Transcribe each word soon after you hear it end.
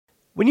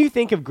When you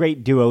think of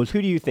great duos,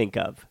 who do you think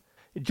of?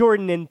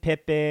 Jordan and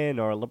Pippen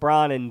or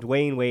LeBron and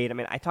Dwayne Wade? I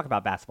mean, I talk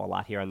about basketball a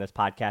lot here on this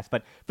podcast,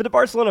 but for the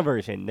Barcelona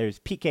version, there's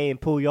PK and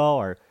Puyol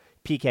or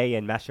PK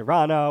and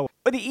Mascherano,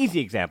 or the easy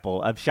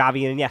example of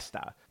Xavi and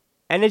Iniesta.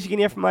 And as you can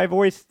hear from my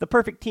voice, the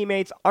perfect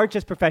teammates aren't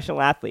just professional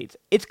athletes.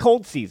 It's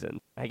cold season.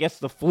 I guess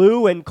the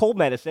flu and cold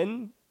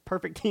medicine,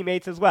 perfect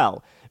teammates as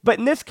well. But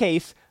in this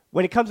case,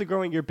 when it comes to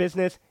growing your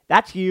business,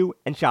 that's you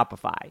and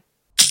Shopify.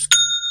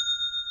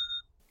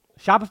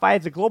 Shopify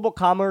is a global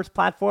commerce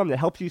platform that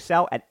helps you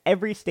sell at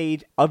every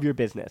stage of your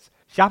business.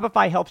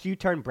 Shopify helps you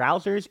turn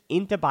browsers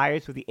into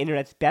buyers with the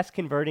internet's best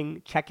converting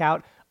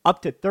checkout,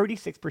 up to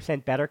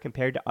 36% better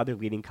compared to other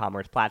leading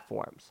commerce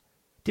platforms.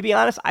 To be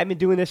honest, I've been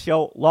doing this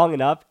show long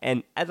enough,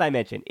 and as I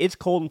mentioned, it's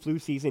cold and flu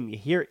season. You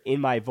hear it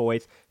in my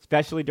voice,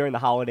 especially during the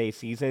holiday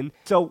season.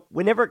 So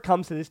whenever it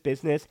comes to this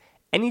business,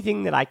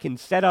 anything that I can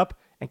set up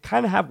and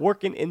kind of have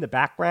working in the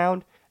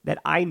background that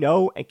I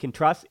know and can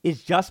trust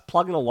is just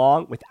plugging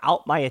along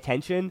without my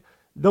attention.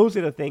 Those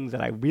are the things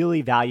that I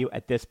really value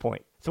at this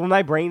point. So when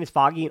my brain is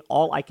foggy and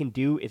all I can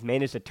do is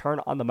manage to turn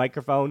on the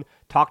microphone,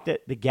 talk to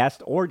the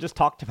guest, or just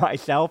talk to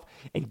myself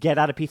and get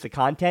out a piece of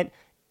content,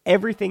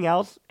 everything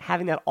else,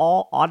 having that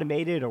all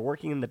automated or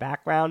working in the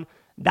background,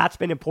 that's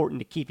been important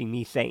to keeping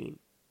me sane.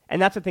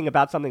 And that's the thing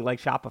about something like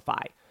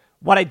Shopify.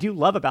 What I do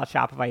love about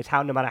Shopify is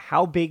how no matter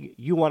how big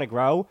you want to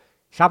grow,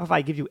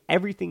 Shopify gives you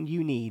everything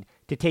you need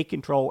to take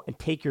control and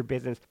take your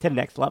business to the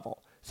next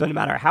level. So no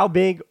matter how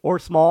big or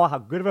small, how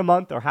good of a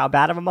month or how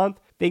bad of a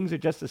month, things are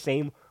just the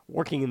same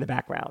working in the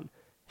background.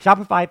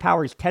 Shopify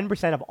powers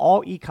 10% of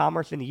all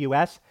e-commerce in the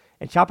US,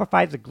 and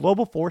Shopify is the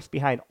global force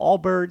behind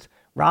Allbirds,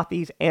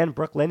 Rothy's, and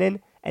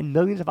Brooklinen, and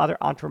millions of other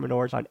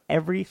entrepreneurs on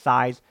every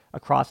size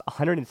across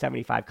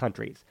 175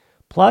 countries.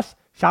 Plus,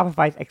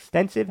 Shopify's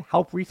extensive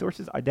help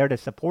resources are there to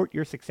support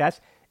your success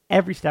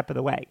every step of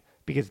the way,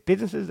 because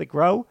businesses that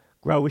grow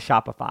with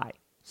Shopify.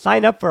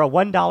 Sign up for a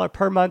 $1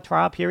 per month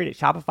trial period at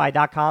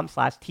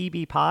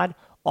shopify.com/tbpod,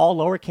 all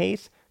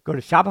lowercase. Go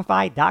to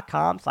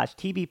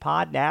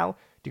shopify.com/tbpod now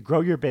to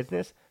grow your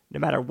business no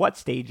matter what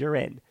stage you're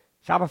in.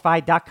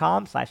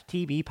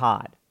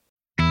 Shopify.com/tbpod.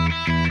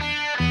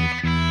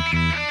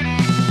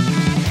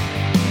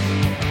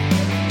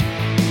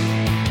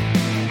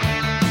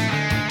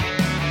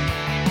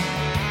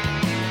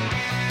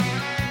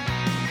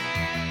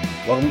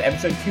 Welcome to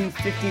episode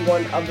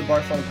 251 of the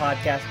Barcelona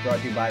Podcast, brought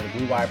to you by the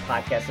Blue Wire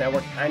Podcast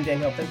Network. I'm Dan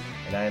Hilton,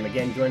 and I am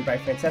again joined by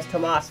Frances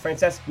Tomas.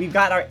 Frances, we've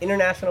got our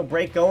international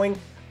break going.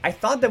 I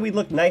thought that we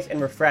looked nice and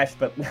refreshed,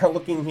 but now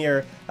looking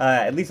here,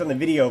 at least on the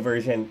video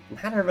version,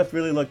 neither of us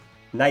really look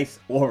nice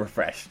or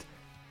refreshed.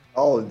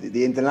 Oh,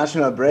 the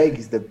international break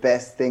is the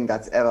best thing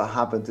that's ever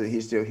happened to the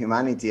history of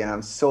humanity, and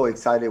I'm so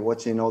excited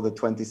watching all the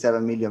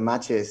 27 million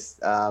matches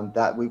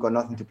that we've got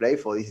nothing to play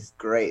for. This is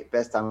great.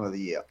 Best time of the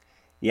year.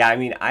 Yeah, I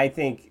mean, I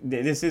think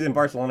this isn't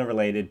Barcelona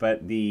related,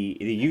 but the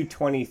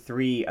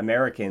U23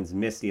 Americans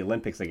missed the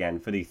Olympics again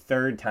for the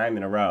third time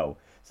in a row.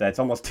 So that's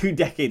almost 2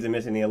 decades of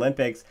missing the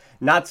Olympics.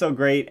 Not so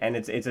great, and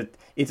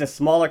it's a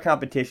smaller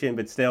competition,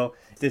 but still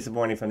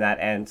disappointing from that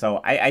end. So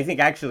I think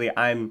actually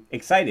I'm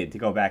excited to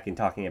go back and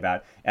talking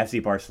about FC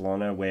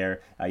Barcelona,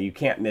 where you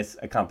can't miss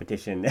a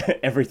competition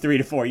every 3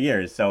 to 4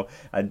 years. So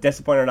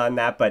disappointed on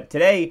that. But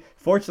today,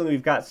 fortunately,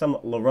 we've got some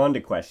La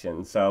Ronda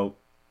questions. So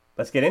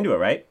let's get into it,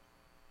 right?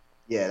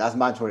 Yeah, that's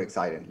much more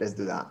exciting. Let's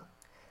do that.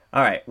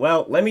 All right.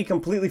 Well, let me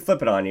completely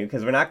flip it on you,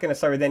 because we're not going to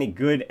start with any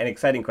good and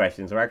exciting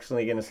questions. We're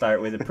actually going to start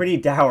with a pretty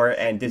dour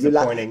and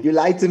disappointing. You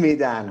lied to me,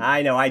 Dan.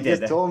 I know, I did. You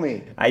just told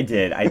me. I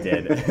did.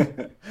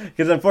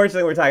 Because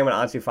unfortunately, we're talking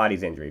about Ansu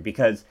Fati's injury.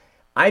 Because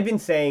I've been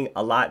saying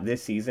a lot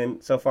this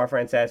season so far,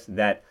 Frances,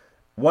 that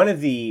one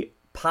of the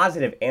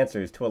positive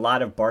answers to a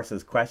lot of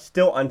Barca's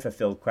still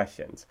unfulfilled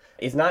questions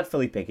is not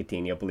Felipe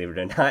Coutinho, believe it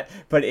or not,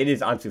 but it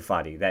is Ansu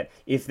Fati. That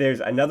if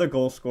there's another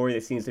goal scorer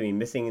that seems to be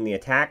missing in the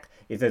attack,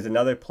 if there's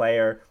another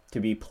player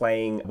to be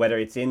playing, whether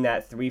it's in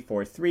that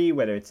 3-4-3,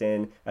 whether it's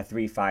in a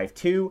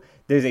 3-5-2,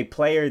 there's a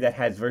player that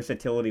has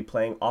versatility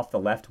playing off the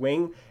left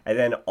wing, and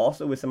then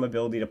also with some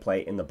ability to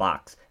play in the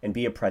box and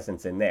be a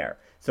presence in there.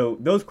 So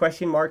those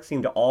question marks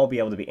seem to all be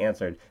able to be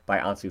answered by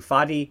Ansu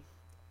Fati.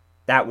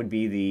 That would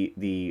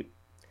be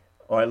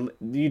or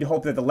you'd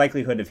hope that the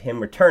likelihood of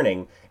him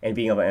returning and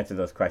being able to answer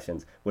those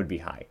questions would be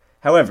high.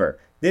 However,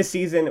 this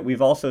season,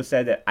 we've also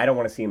said that I don't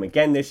want to see him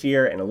again this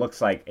year, and it looks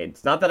like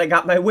it's not that I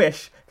got my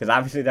wish, because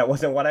obviously that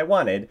wasn't what I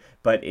wanted,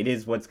 but it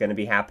is what's going to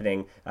be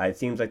happening. It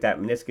seems like that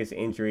meniscus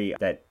injury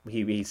that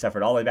he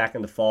suffered all the way back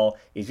in the fall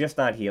is just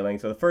not healing.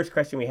 So the first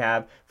question we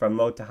have from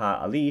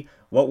Motaha Ali: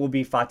 what will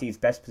be Fati's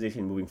best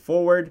position moving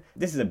forward?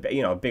 This is a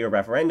bigger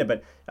referendum,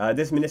 but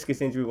this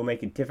meniscus injury will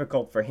make it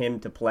difficult for him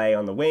to play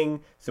on the wing.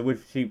 So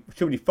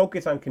should we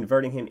focus on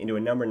converting him into a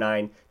number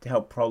 9 to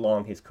help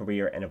prolong his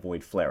career and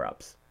avoid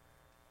flare-ups?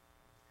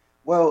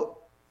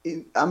 Well,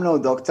 I'm no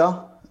doctor.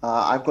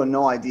 I've got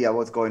no idea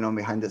what's going on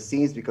behind the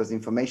scenes, because the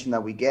information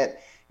that we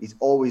get is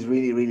always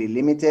really, really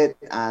limited.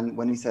 And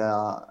when it's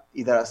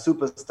either a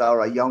superstar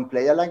or a young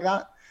player like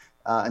that,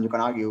 and you can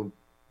argue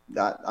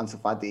that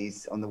Ansu Fati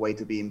is on the way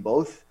to being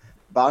both,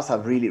 Barca are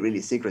really,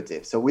 really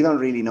secretive. So we don't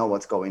really know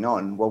what's going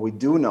on. What we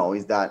do know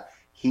is that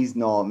he's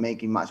not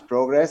making much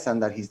progress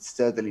and that he's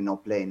certainly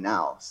not playing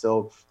now.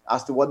 So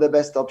as to what the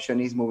best option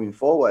is moving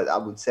forward, I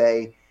would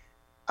say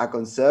a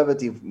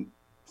conservative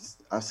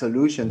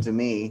solution to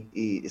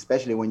me,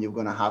 especially when you're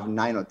going to have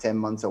 9 or 10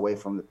 months away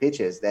from the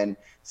pitches, then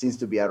seems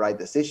to be a right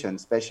decision,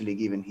 especially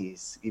given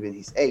his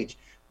age.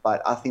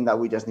 But I think that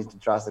we just need to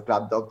trust the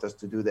club doctors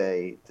to do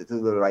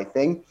the right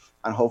thing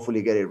and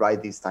hopefully get it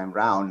right this time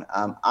round.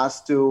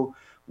 As to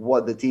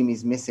what the team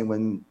is missing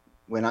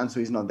when Ansu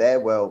is not there,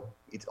 well,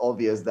 it's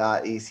obvious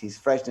that is his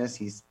freshness,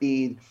 his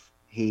speed,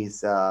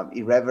 his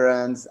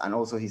irreverence, and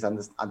also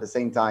at the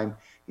same time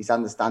his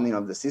understanding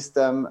of the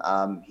system,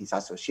 his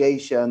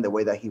association, the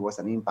way that he was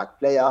an impact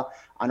player,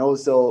 and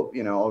also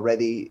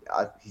already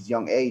at his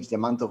young age, the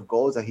amount of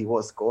goals that he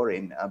was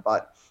scoring.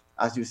 But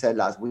as you said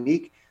last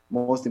week,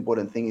 most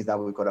important thing is that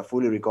we've got a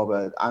fully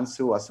recovered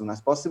Ansu as soon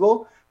as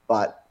possible.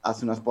 But as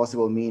soon as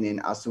possible,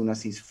 meaning as soon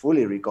as he's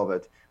fully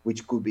recovered,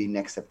 which could be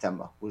next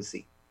September. We'll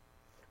see.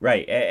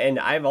 Right. And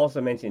I've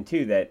also mentioned,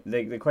 too, that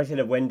the question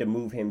of when to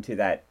move him to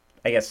that,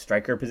 I guess,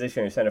 striker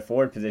position or center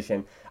forward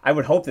position, I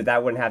would hope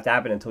that wouldn't have to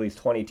happen until he's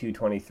 22,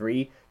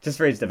 23, just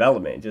for his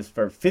development, just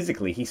for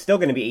physically. He's still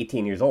going to be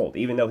 18 years old,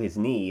 even though his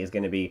knee is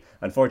going to be,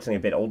 unfortunately, a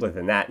bit older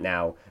than that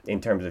now in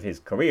terms of his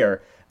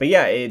career. But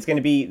yeah, it's going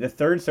to be the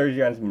third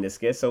surgery on his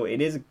meniscus, so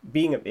it is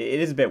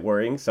a bit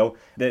worrying. So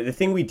the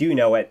thing we do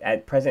know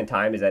at present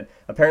time is that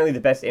apparently the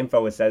best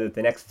info is said that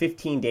the next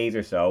 15 days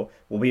or so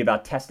will be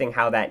about testing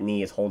how that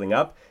knee is holding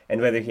up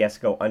and whether he has to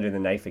go under the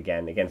knife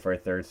again for a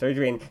third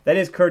surgery. And that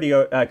is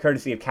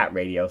courtesy of Cat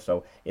Radio,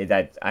 so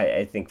that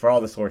I think for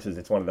all the sources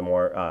it's one of the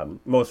more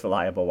most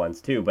reliable ones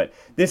too. But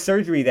this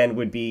surgery then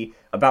would be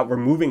about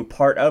removing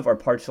part of or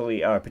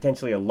potentially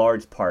a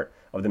large part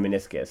of the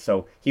meniscus.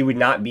 So he would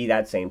not be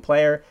that same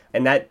player,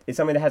 and that is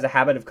something that has a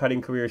habit of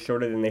cutting careers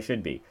shorter than they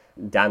should be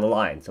down the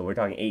line. So we're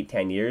talking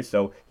 8-10 years,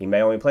 so he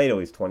may only play till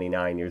he's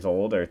 29 years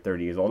old or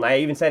 30 years old. And I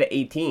even said at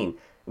 18,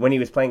 when he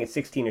was playing at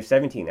 16 or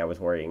 17, that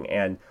was worrying.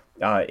 And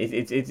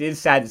it is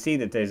sad to see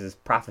that there's this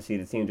prophecy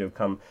that seemed to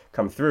have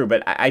come through.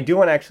 But I do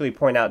want to actually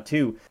point out,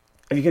 too,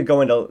 if you could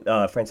go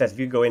into, Frances, if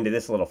you could go into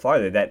this a little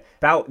farther, that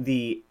about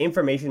the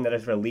information that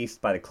is released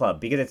by the club,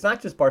 because it's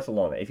not just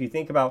Barcelona. If you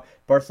think about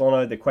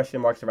Barcelona, the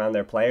question marks around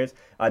their players,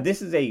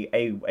 this is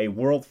a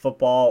world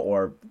football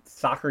or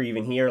soccer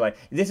even here. Like,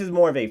 this is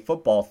more of a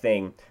football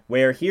thing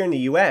where here in the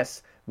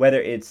U.S.,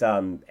 whether it's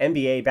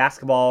NBA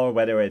basketball or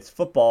whether it's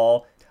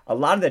football, a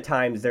lot of the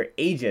times their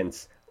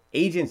agents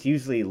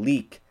usually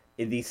leak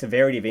the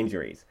severity of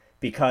injuries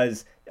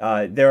because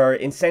there are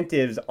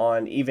incentives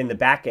on even the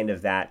back end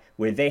of that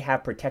where they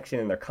have protection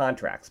in their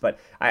contracts. But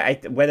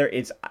whether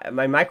it's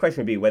my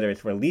question would be whether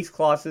it's release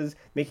clauses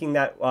making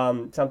that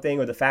something,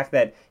 or the fact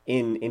that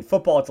in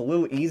football it's a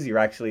little easier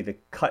actually to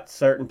cut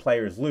certain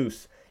players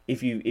loose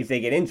if they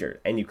get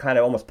injured, and you kind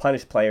of almost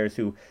punish players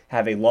who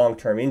have a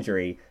long-term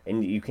injury,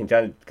 and you can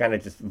kind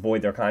of just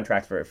void their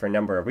contracts for a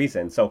number of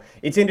reasons. So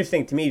it's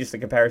interesting to me, just the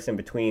comparison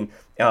between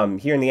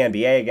here in the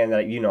NBA, again,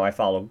 that I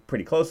follow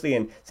pretty closely,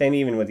 and same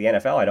even with the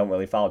NFL, I don't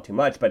really follow too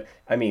much. But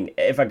I mean,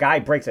 if a guy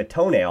breaks a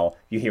toenail,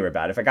 you hear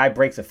about it. If a guy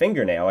breaks a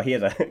fingernail, he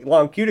has a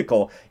long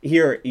cuticle,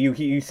 here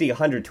you see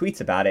 100 tweets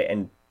about it,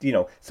 and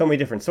so many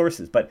different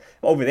sources. But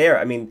over there,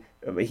 I mean,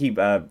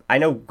 I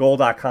know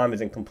goal.com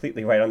isn't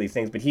completely right on these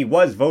things, but he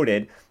was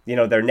voted,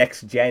 their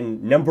next gen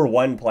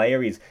 #1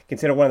 player. He's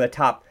considered one of the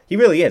top. He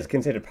really is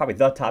considered probably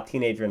the top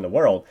teenager in the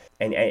world.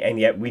 And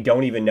yet we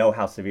don't even know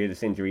how severe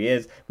this injury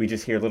is. We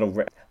just hear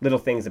little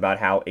things about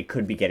how it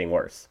could be getting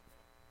worse.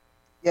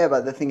 Yeah,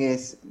 but the thing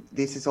is,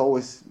 this is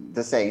always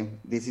the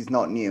same. This is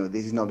not new.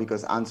 This is not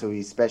because Ansu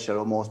is special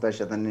or more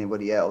special than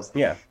anybody else.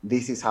 Yeah.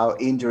 This is how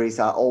injuries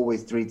are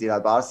always treated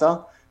at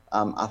Barca.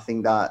 I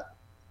think that,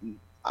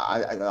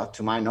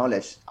 to my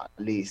knowledge, at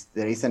least,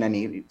 there isn't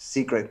any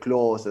secret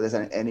clause, or there's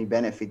any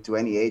benefit to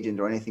any agent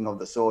or anything of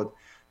the sort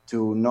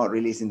to not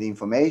releasing the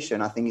information.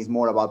 I think it's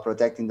more about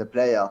protecting the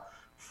player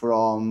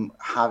from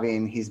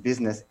having his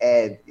business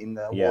aired in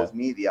the world's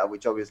media,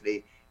 which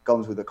obviously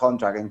comes with the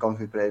contract and comes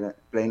with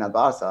playing at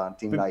Barca, a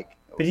team like.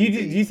 But do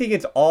you think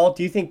it's all?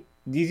 Do you think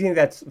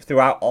that's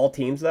throughout all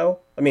teams though?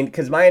 I mean,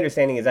 because my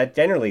understanding is that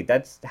generally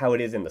that's how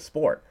it is in the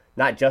sport,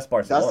 not just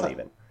Barcelona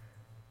even.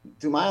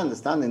 To my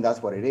understanding,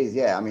 that's what it is.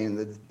 Yeah, I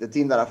mean, the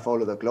team that I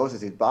follow the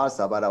closest is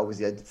Barca, but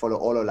obviously I follow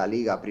all of La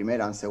Liga,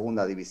 Primera and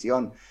Segunda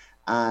División.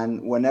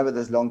 And whenever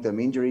there's long-term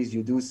injuries,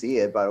 you do see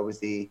it, but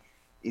obviously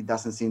it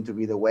doesn't seem to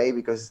be the way,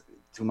 because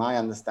to my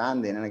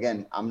understanding, and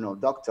again, I'm no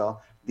doctor,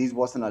 this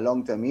wasn't a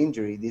long-term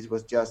injury. This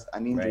was just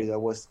an injury that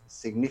was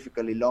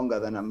significantly longer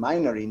than a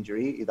minor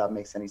injury, if that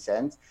makes any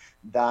sense,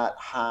 that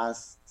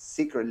has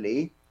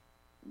secretly,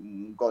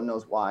 God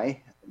knows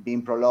why,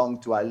 been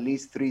prolonged to at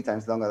least 3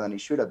 times longer than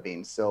it should have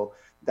been. So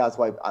that's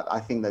why I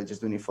think they're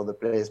just doing it for the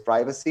player's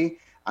privacy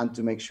and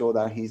to make sure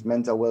that his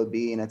mental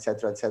well-being, et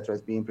cetera,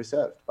 is being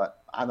preserved.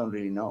 But I don't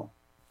really know.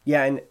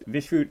 Yeah, and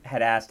Vishrut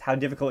had asked how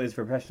difficult it is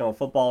for a professional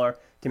footballer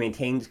to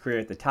maintain his career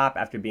at the top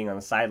after being on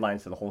the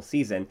sidelines for the whole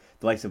season,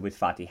 the likes of which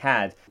Fati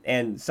had.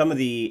 And some of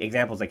the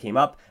examples that came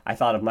up, I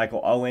thought of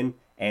Michael Owen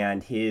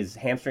and his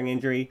hamstring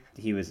injury.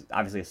 He was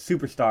obviously a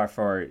superstar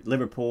for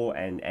Liverpool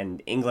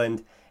and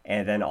England,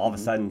 and then all of a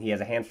sudden he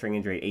has a hamstring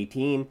injury at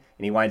 18,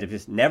 and he winds up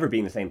just never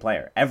being the same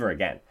player, ever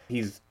again.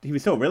 He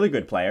was still a really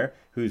good player,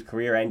 whose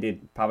career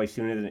ended probably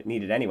sooner than it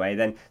needed anyway.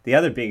 Then the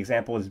other big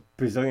example is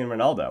Brazilian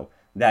Ronaldo,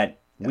 that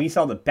we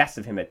saw the best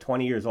of him at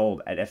 20 years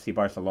old at FC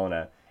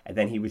Barcelona, and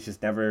then he was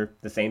just never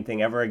the same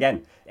thing ever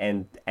again.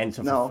 And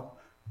so no,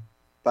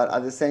 but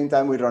at the same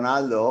time with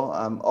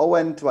Ronaldo,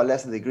 Owen to a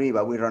lesser degree,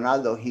 but with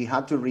Ronaldo, he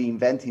had to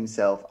reinvent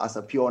himself as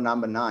a pure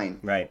number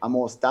 9, right, a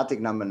more static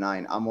number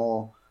 9, a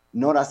more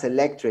not as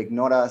electric,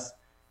 not as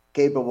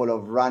capable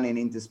of running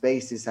into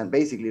spaces. And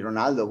basically,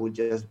 Ronaldo would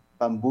just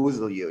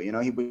bamboozle you. You know,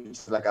 he was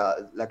just like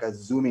a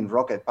zooming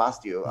rocket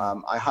past you.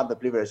 I had the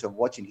privilege of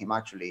watching him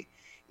actually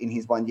in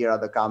his 1 year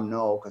at the Camp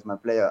Nou, because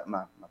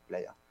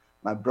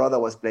my brother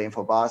was playing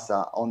for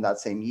Barça on that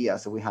same year,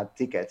 so we had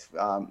tickets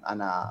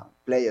and a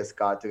player's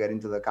card to get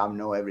into the Camp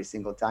Nou every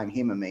single time,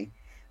 him and me.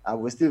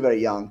 We're still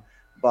very young,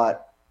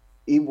 but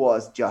it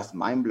was just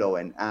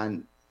mind-blowing.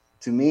 And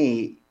to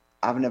me,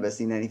 I've never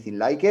seen anything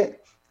like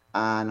it.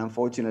 And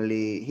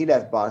unfortunately, he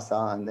left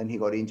Barça and then he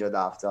got injured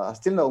after. I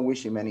still don't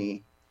wish him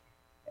any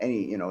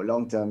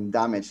long-term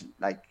damage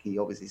like he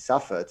obviously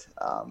suffered.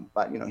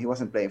 But he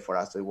wasn't playing for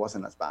us, so it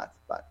wasn't as bad.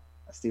 But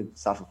I still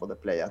suffer for the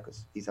player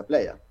because he's a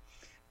player.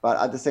 But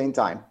at the same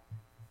time,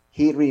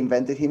 he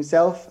reinvented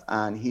himself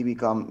and he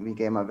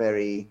became a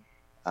very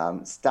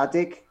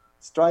static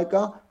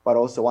striker, but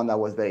also one that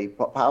was very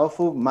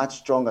powerful, much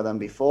stronger than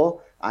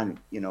before.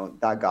 And,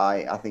 that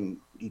guy, I think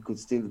he could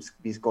still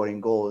be scoring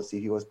goals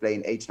if he was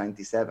playing age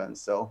 97.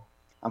 So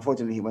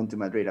unfortunately, he went to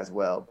Madrid as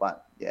well.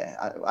 But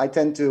yeah, I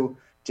tend to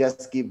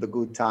just give the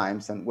good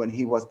times. And when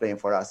he was playing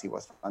for us, he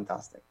was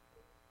fantastic.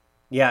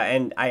 Yeah,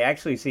 and I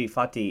actually see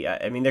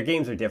Fati, their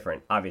games are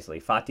different, obviously.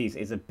 Fati's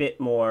is a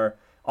bit more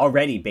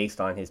already based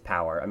on his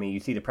power. I mean, you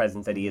see the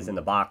presence that he is in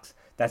the box.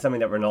 That's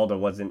something that Ronaldo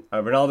wasn't.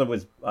 Ronaldo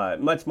was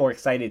much more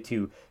excited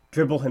to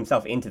dribble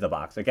himself into the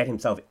box or get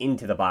himself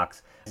into the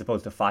box, as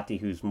opposed to Fati,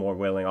 who's more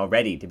willing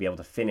already to be able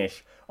to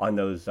finish on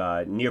those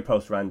near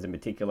post runs in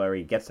particular.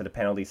 He gets to the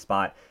penalty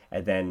spot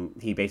and then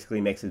he basically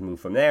makes his move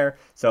from there.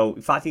 So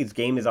Fati's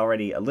game is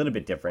already a little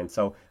bit different.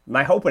 So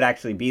my hope would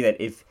actually be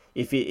that if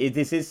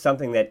this is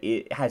something that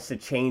it has to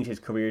change his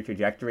career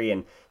trajectory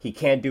and he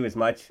can't do as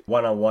much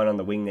one-on-one on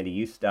the wing that he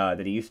used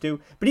to.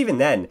 But even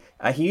then,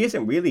 he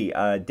isn't really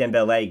a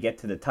Dembele get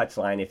to the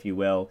touchline, if you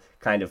will,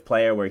 kind of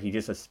player where he's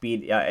just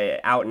a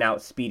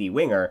out-and-out speedy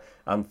winger.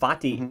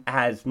 Fati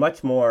has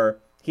much more.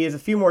 He has a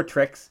few more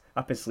tricks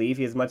up his sleeve.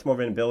 He has much more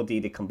of an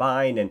ability to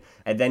combine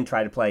and then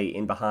try to play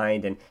in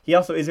behind. And he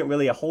also isn't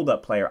really a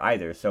hold-up player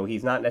either. So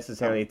he's not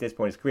necessarily at this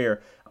point in his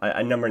career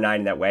a number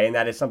 9 in that way. And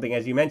that is something,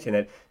 as you mentioned,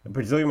 that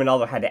Brazilian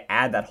Ronaldo had to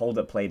add that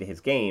hold-up play to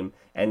his game.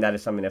 And that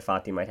is something that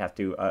Fati might have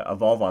to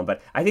evolve on.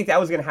 But I think that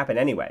was going to happen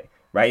anyway,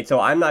 right? So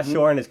I'm not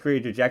sure in his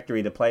career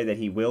trajectory the player that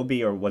he will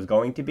be or was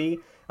going to be.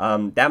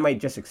 That might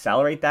just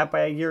accelerate that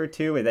by a year or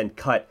two and then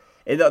cut.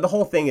 The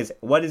whole thing is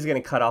what is going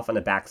to cut off on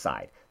the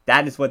backside.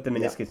 That is what the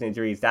meniscus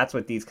injuries, that's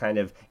what these kind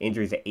of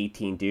injuries at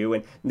 18 do.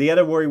 And the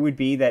other worry would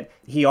be that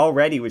he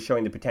already was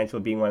showing the potential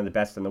of being one of the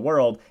best in the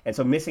world. And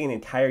so missing an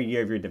entire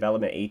year of your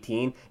development at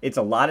 18, it's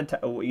a lot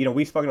of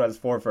we've spoken about this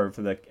before for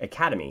the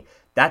academy.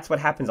 That's what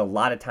happens a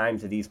lot of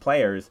times to these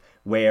players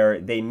where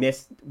they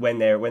miss when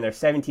they're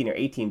 17 or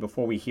 18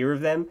 before we hear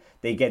of them.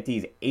 They get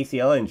these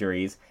ACL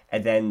injuries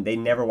and then they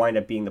never wind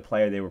up being the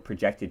player they were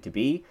projected to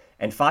be.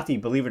 And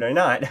Fati, believe it or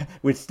not,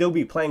 would still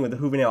be playing with the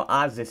juvenile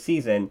odds this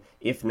season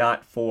if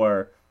not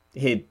for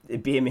him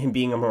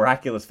being a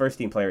miraculous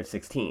first-team player at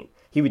 16.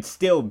 He would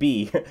still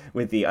be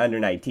with the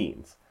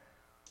under-19s.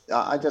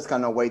 I just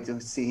cannot wait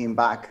to see him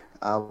back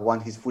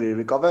once he's fully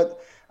recovered.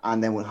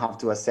 And then we'll have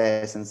to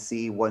assess and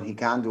see what he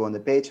can do on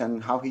the pitch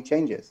and how he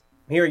changes.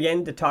 I'm here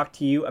again to talk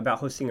to you about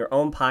hosting your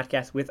own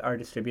podcast with our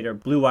distributor,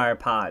 Blue Wire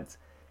Pods.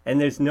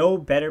 And there's no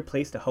better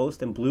place to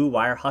host than Blue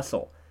Wire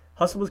Hustle.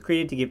 Hustle was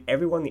created to give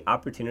everyone the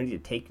opportunity to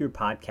take your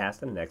podcast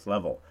to the next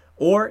level.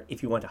 Or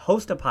if you want to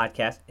host a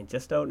podcast and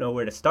just don't know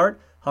where to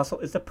start, Hustle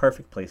is the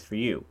perfect place for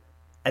you.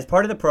 As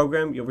part of the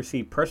program, you'll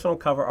receive personal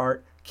cover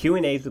art,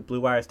 Q&As with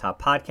Blue Wire's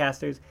top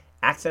podcasters,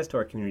 access to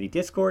our community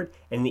Discord,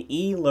 and the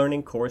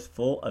e-learning course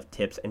full of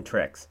tips and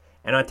tricks.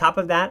 And on top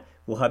of that,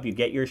 we'll help you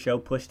get your show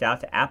pushed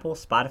out to Apple,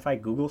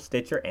 Spotify, Google,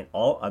 Stitcher, and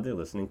all other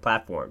listening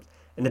platforms.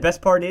 And the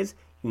best part is,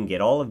 you can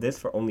get all of this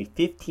for only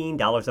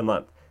 $15 a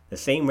month, the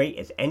same rate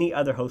as any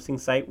other hosting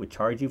site would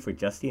charge you for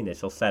just the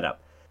initial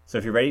setup. So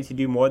if you're ready to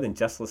do more than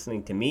just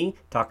listening to me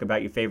talk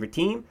about your favorite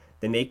team,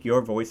 then make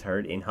your voice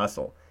heard in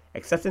Hustle.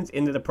 Acceptance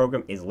into the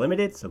program is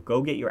limited, so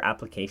go get your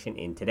application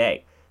in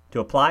today. To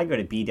apply, go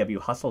to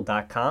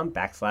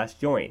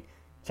bwhustle.com/join.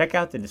 Check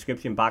out the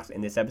description box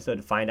in this episode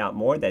to find out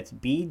more. That's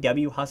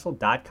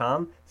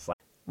bwhustle.com/.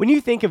 When you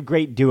think of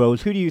great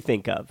duos, who do you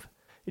think of?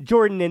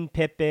 Jordan and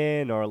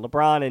Pippen or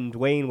LeBron and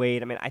Dwayne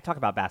Wade. I mean, I talk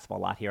about basketball a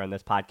lot here on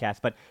this podcast,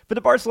 but for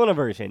the Barcelona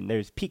version,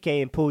 there's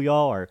Piqué and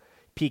Puyol or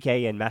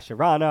Piqué and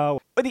Mascherano,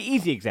 or the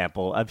easy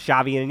example of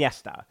Xavi and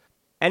Iniesta.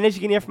 And as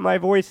you can hear from my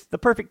voice, the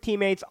perfect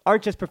teammates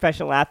aren't just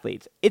professional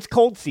athletes. It's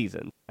cold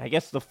season. I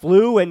guess the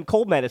flu and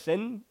cold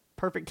medicine,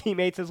 perfect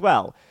teammates as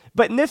well.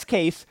 But in this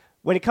case,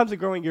 when it comes to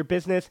growing your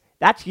business,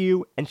 that's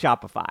you and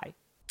Shopify.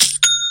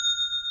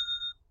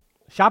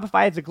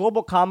 Shopify is a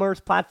global commerce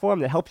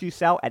platform that helps you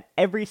sell at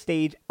every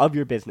stage of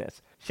your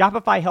business.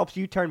 Shopify helps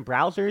you turn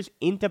browsers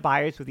into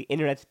buyers with the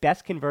internet's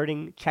best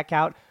converting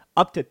checkout,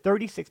 up to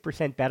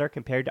 36% better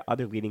compared to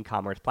other leading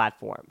commerce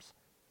platforms.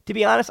 To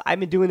be honest,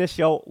 I've been doing this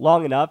show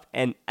long enough,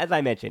 and as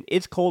I mentioned,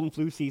 it's cold and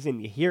flu season.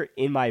 You hear it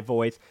in my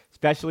voice,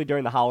 especially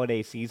during the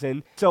holiday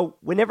season. So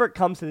whenever it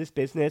comes to this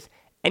business,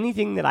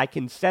 anything that I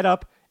can set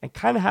up and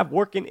kind of have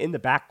working in the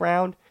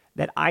background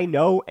that I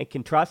know and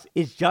can trust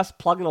is just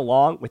plugging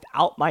along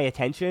without my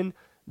attention.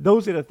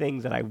 Those are the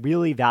things that I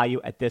really value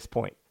at this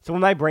point. So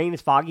when my brain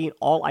is foggy and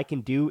all I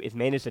can do is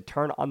manage to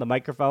turn on the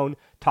microphone,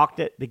 talk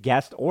to the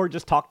guest, or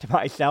just talk to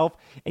myself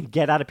and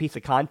get out a piece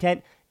of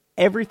content,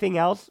 everything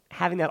else,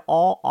 having that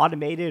all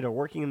automated or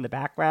working in the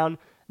background,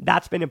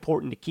 that's been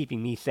important to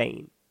keeping me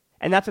sane.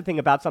 And that's the thing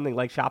about something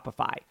like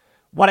Shopify.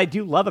 What I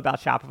do love about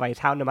Shopify is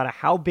how no matter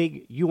how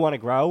big you want to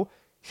grow,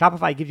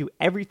 Shopify gives you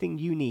everything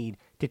you need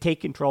to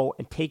take control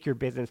and take your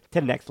business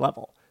to the next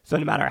level. So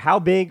no matter how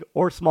big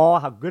or small,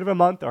 how good of a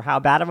month or how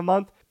bad of a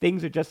month,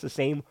 things are just the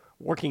same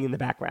working in the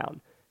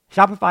background.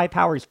 Shopify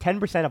powers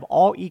 10% of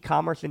all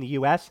e-commerce in the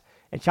US,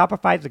 and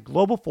Shopify is the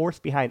global force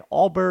behind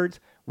Allbirds,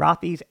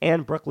 Rothy's,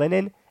 and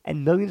Brooklinen,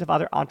 and millions of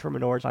other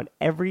entrepreneurs on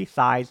every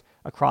size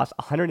across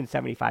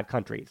 175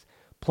 countries.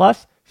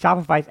 Plus,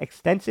 Shopify's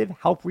extensive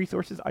help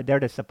resources are there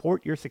to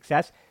support your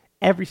success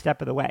every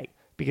step of the way,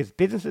 because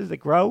businesses that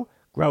grow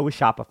with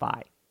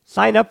Shopify.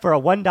 Sign up for a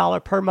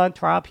 $1 per month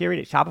trial period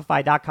at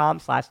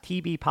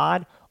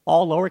shopify.com/tbpod,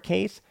 all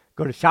lowercase.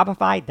 Go to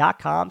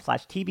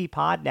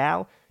shopify.com/tbpod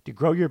now to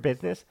grow your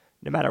business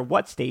no matter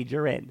what stage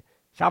you're in.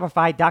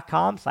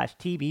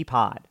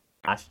 Shopify.com/tbpod.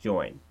 Last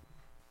join.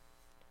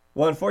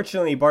 Well,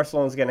 unfortunately,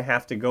 Barcelona's going to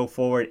have to go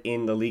forward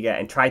in La Liga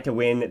and try to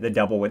win the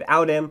double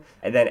without him.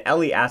 And then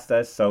Ellie asked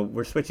us, so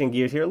we're switching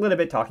gears here a little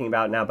bit, talking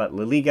about now about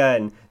La Liga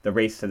and the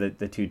race to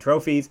the two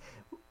trophies.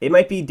 It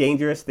might be a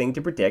dangerous thing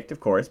to predict, of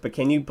course, but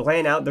can you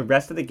plan out the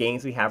rest of the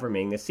games we have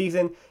remaining this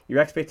season? Your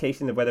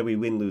expectations of whether we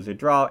win, lose, or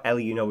draw.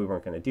 Ellie, you know we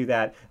weren't going to do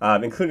that,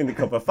 including the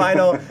Copa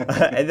final.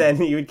 And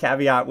then you would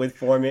caveat with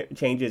form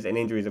changes and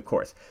injuries, of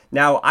course.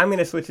 Now, I'm going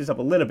to switch this up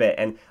a little bit,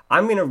 and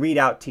I'm going to read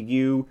out to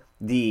you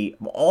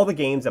all the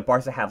games that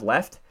Barca have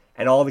left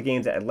and all the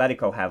games that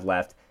Atletico have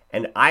left.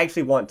 And I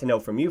actually want to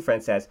know from you,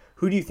 Frances,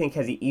 who do you think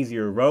has the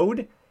easier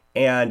road,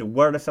 and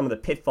what are some of the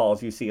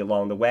pitfalls you see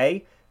along the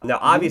way? Now,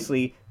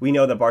 obviously, we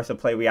know that Barca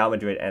play Real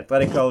Madrid and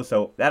Atletico,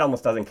 so that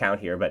almost doesn't count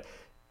here. But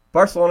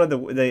Barcelona,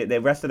 the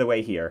rest of the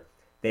way here,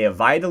 they have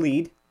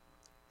Valladolid,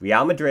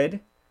 Real Madrid,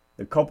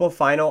 the Copa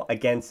final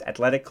against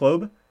Athletic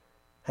Club,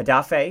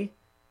 Getafe,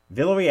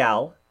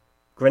 Villarreal,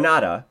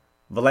 Granada,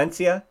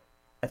 Valencia,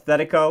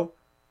 Atletico,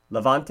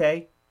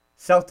 Levante,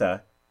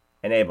 Celta,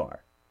 and Eibar.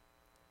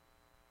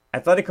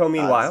 Atletico,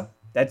 meanwhile,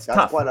 that's tough.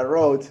 That's quite a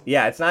road.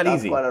 Yeah, it's not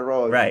easy. That's quite a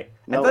road. Right.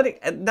 No.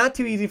 Not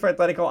too easy for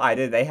Atletico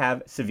either. They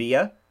have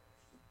Sevilla,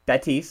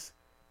 Betis,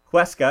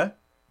 Huesca,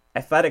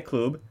 Athletic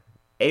Club,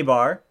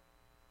 Eibar,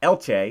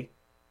 Elche,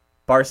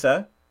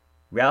 Barça,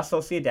 Real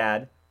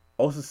Sociedad,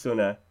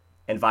 Osasuna,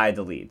 and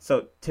Valladolid.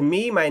 So to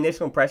me, my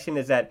initial impression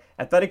is that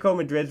Atletico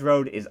Madrid's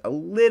road is a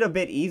little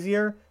bit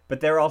easier,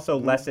 but they're also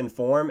less in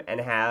form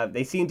and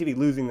they seem to be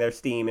losing their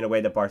steam in a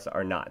way that Barca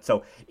are not.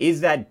 So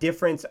is that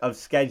difference of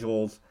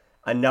schedules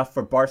enough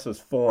for Barca's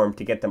form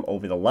to get them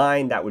over the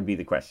line? That would be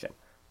the question.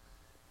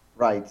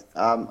 Right.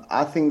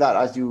 I think that,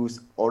 as you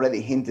already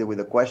hinted with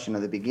the question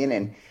at the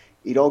beginning,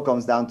 it all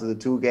comes down to the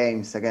two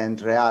games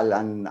against Real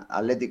and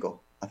Atletico.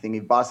 I think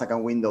if Barca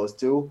can win those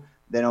two,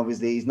 then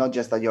obviously it's not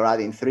just that you're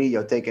adding three,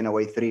 you're taking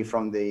away three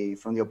from the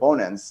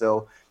opponents.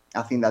 So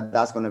I think that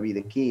that's going to be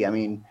the key. I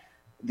mean,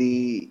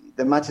 the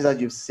matches that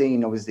you've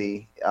seen,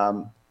 obviously,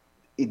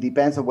 it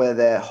depends on whether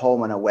they're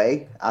home and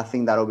away. I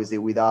think that obviously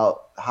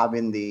without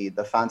having the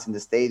fans in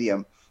the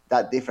stadium,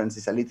 that difference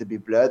is a little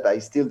bit blurred, but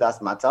it still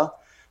does matter.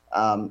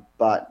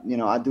 But,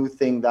 I do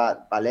think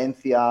that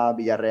Valencia,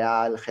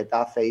 Villarreal,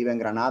 Getafe, even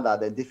Granada,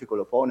 they're difficult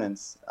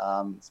opponents,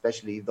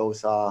 especially if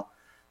those are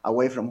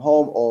away from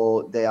home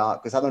or they are,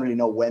 because I don't really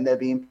know when they're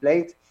being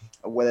played,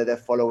 whether they're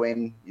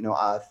following,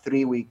 a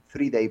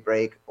 3-day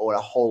break or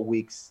a whole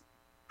week's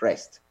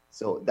rest.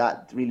 So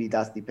that really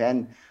does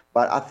depend.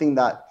 But I think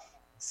that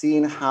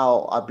seeing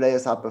how our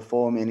players are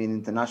performing in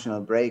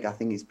international break, I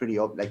think it's pretty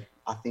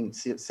I think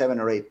 7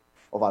 or 8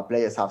 of our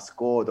players have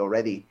scored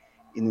already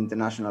in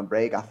international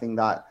break. I think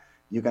that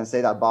you can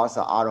say that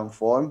Barca are on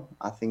form.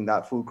 I think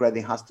that full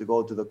credit has to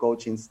go to the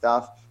coaching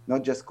staff,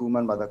 not just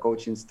Koeman, but the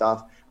coaching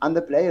staff and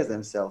the players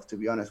themselves, to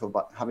be honest,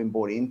 for having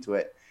bought into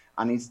it.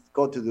 And it's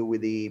got to do with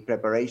the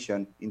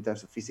preparation in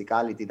terms of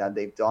physicality that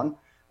they've done.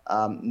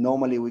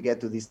 Normally we get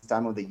to this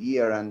time of the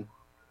year and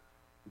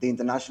the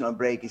international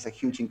break is a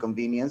huge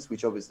inconvenience,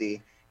 which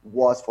obviously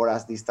was for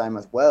us this time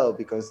as well,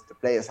 because the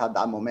players had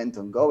that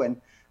momentum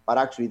going. But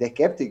actually, they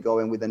kept it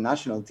going with the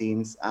national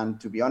teams. And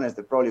to be honest,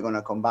 they're probably going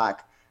to come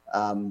back.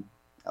 I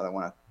don't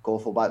want to call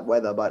for bad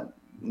weather, but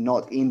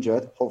not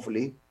injured,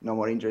 hopefully. No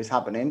more injuries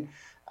happening.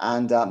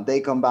 And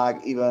they come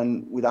back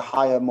even with a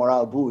higher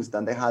morale boost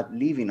than they had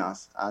leaving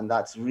us. And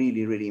that's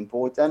really, really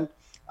important.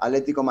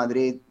 Atletico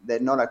Madrid, they're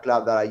not a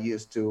club that I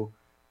used to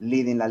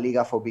leading La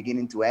Liga for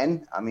beginning to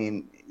end. I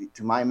mean,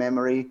 to my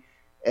memory,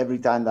 every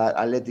time that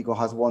Atletico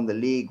has won the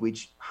league,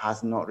 which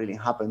has not really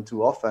happened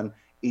too often,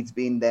 it's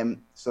been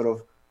them sort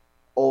of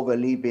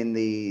overleaping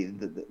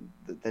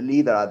the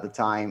leader at the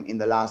time in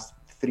the last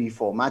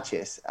 3-4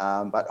 matches,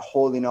 but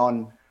holding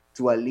on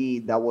to a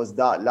lead that was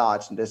that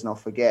large, and let's not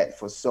forget,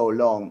 for so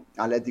long,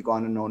 Atletico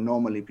are not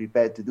normally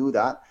prepared to do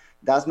that.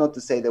 That's not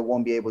to say they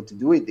won't be able to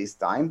do it this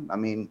time. I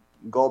mean,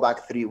 go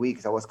back 3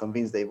 weeks, I was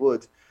convinced they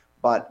would,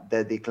 but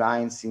the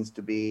decline seems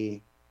to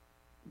be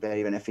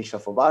very beneficial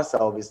for Barça,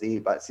 obviously,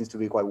 but seems to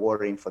be quite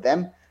worrying for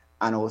them.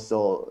 And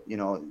also,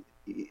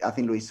 I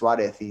think Luis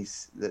Suarez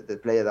is the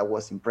player that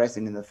was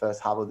impressing in the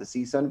first half of the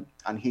season,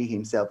 and he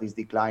himself is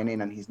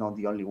declining, and he's not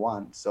the only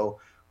one. So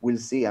we'll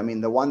see. I mean,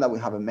 the one that we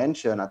haven't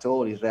mentioned at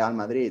all is Real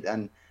Madrid.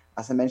 And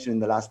as I mentioned in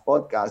the last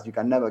podcast, you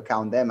can never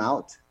count them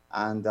out.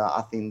 And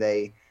I think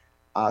they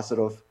are sort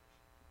of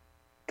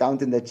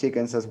counting their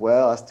chickens as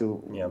well as to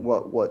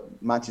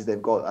what matches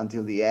they've got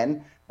until the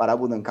end. But I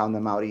wouldn't count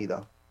them out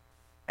either.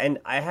 And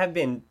I have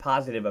been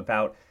positive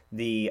about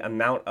the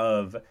amount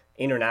of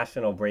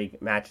international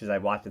break matches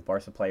I've watched with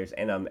Barca players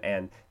in them,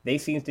 and they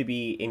seem to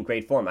be in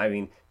great form. I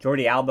mean,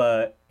 Jordi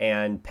Alba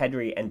and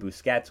Pedri and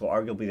Busquets were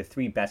arguably the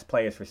three best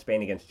players for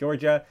Spain against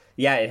Georgia.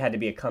 Yeah, it had to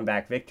be a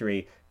comeback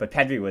victory, but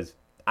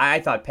I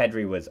thought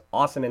Pedri was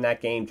awesome in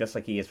that game, just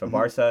like he is for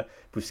Barca.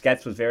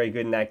 Busquets was very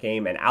good in that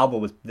game, and Alba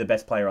was the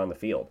best player on the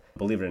field,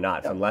 believe it or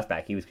not, from left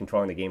back. He was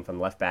controlling the game from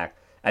left back.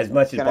 As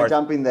much as Can I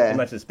jump in there? As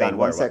much as Spain Dan,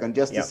 1 second,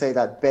 just to say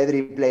that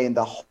Pedri playing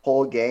the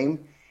whole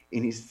game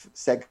in his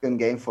second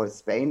game for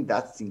Spain,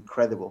 that's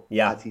incredible.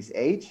 Yeah. At his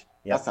age,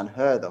 that's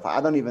unheard of.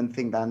 I don't even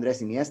think that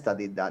Andres Iniesta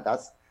did that.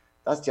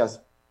 That's just,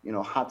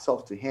 hats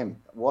off to him.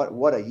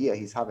 What a year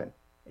he's having.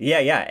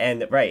 Yeah,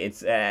 and right,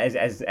 it's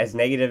as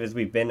negative as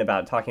we've been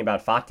about talking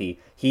about Fati.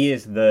 He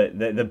is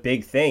the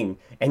big thing,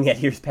 and yet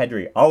here's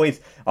Pedri,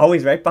 always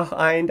right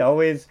behind,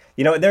 always.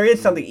 There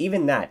is something,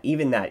 even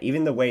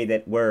the way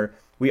that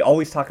we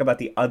always talk about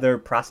the other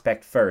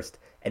prospect first,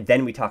 and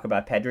then we talk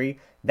about Pedri.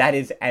 That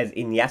is as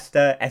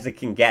Iniesta as it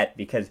can get,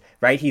 because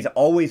right, he's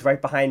always right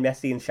behind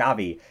Messi and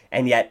Xavi,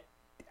 and yet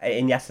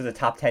Iniesta's a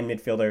top 10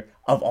 midfielder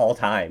of all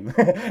time.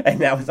 And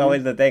that was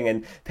always the thing.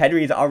 And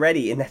Pedri is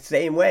already in that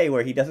same way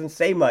where he doesn't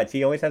say much.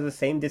 He always has the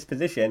same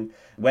disposition,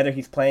 whether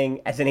he's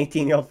playing as an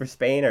 18-year-old for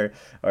Spain or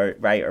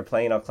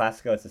playing El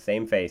Clasico, it's the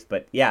same face.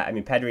 But yeah, I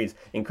mean, Pedri's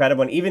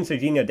incredible. And even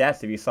Serginho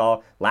Dest, if you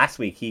saw last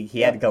week,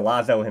 he had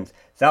Golazo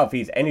himself.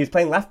 He's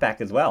playing left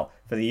back as well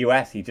for the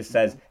U.S. He just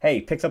says,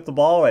 hey, picks up the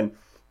ball and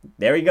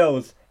there he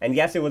goes. And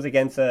yes, it was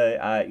against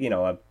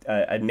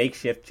a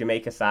makeshift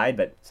Jamaica side,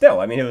 but still,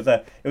 I mean, it was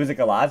a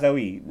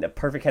Golazo. A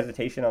perfect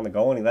hesitation on the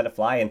goal, and he let it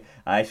fly. And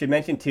I should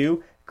mention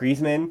too,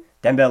 Griezmann,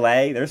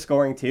 Dembele, they're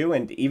scoring too,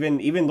 and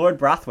even Lord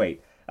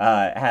Brathwaite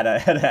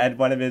had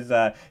one of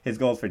his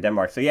goals for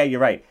Denmark. So yeah, you're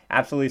right,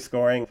 absolutely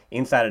scoring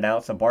inside and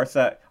out. So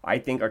Barca, I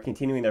think, are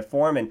continuing their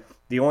form, and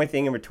the only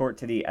thing in retort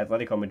to the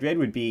Atletico Madrid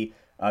would be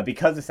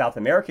because the South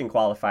American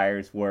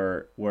qualifiers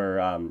were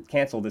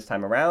canceled this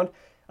time around.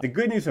 The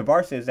good news for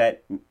Barca is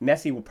that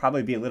Messi will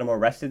probably be a little more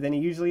rested than he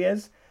usually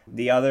is.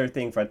 The other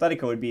thing for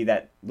Atletico would be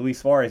that Luis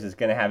Suarez is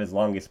going to have his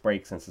longest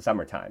break since the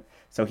summertime.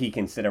 So he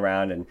can sit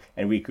around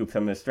and recoup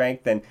some of his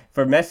strength. And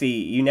for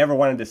Messi, you never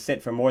want him to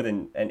sit for more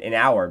than an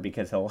hour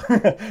because he'll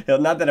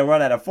not that he'll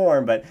run out of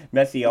form, but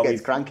Messi always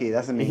gets cranky,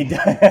 doesn't he?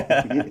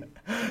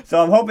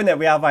 So I'm hoping that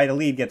Real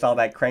Valladolid gets all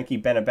that cranky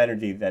Bennett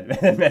energy that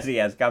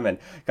Messi has coming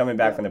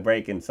back from the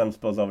break, and some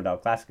spills over to El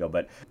Clasico.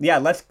 But yeah,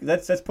 let's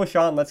push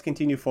on. Let's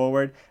continue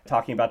forward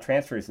talking about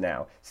transfers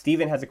now.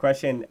 Steven has a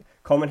question.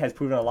 Koeman has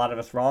proven a lot of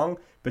us wrong,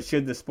 but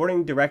should the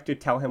sporting director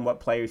tell him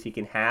what players he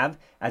can have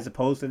as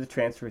opposed to the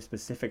transfer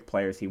specific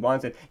players he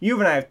wants? And you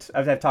and I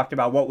have talked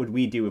about what would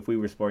we do if we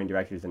were sporting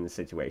directors in this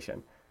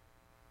situation.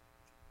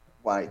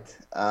 Right.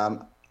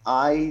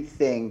 I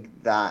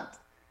think that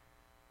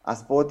a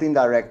sporting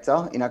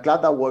director, in a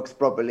club that works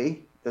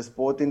properly, the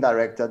sporting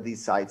director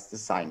decides the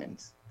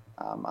signings.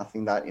 I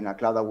think that in a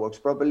club that works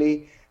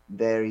properly,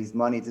 there is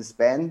money to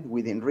spend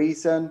within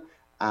reason.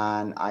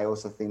 And I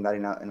also think that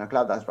in a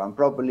club that's run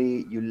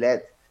properly, you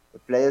let the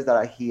players that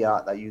are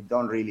here that you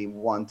don't really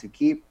want to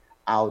keep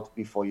out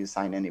before you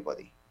sign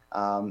anybody.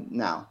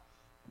 Now,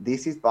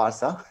 this is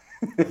Barca.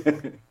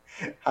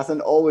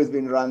 Hasn't always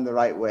been run the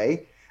right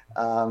way.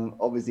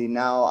 Obviously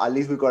now, at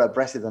least we've got a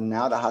president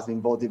now that has been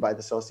voted by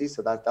the socios,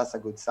 so that's a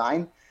good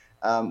sign.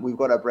 We've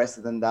got a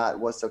president that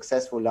was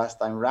successful last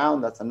time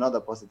round. That's another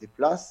positive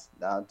plus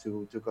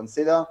to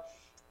consider.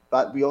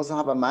 But we also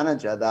have a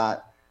manager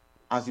that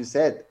as you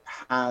said,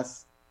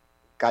 has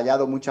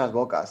callado muchas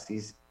bocas.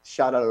 He's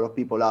shut a lot of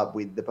people up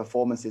with the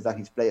performances that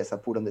his players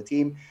have put on the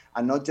team.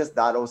 And not just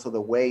that, also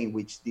the way in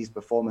which these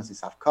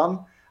performances have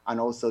come, and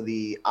also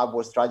the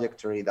upwards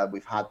trajectory that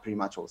we've had pretty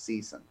much all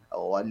season,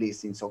 or at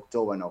least since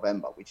October,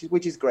 November,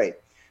 which is great.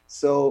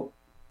 So,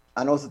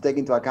 and also take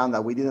into account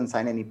that we didn't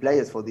sign any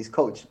players for this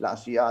coach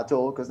last year at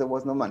all because there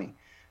was no money.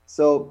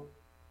 So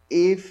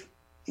if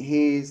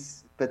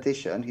his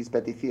petition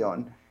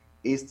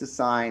is to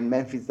sign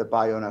Memphis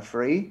Depay on a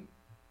free,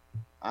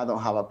 I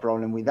don't have a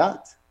problem with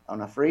that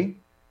on a free.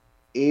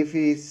 If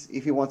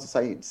he wants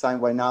to sign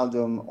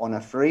Wijnaldum on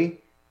a free,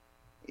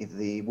 if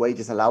the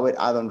wages allow it,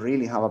 I don't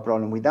really have a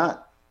problem with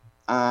that.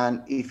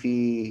 And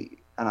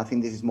I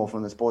think this is more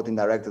from the sporting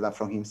director than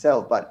from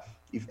himself, but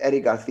if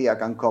Eric Garcia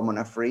can come on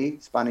a free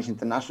Spanish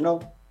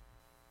international,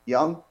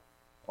 young,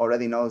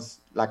 already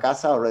knows La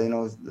Casa, already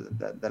knows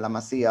the La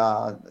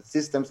Masia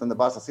systems and the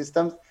Barça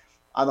systems,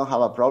 I don't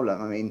have a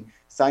problem. I mean,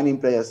 signing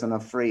players on a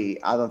free,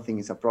 I don't think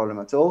it's a problem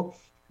at all.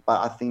 But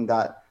I think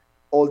that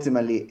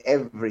ultimately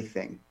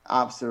everything,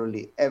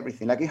 absolutely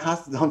everything, like it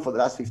has done for the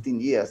last 15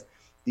 years,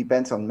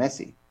 depends on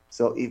Messi.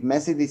 So if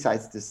Messi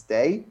decides to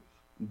stay,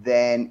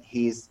 then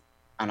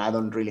and I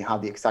don't really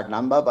have the exact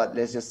number, but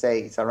let's just say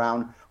it's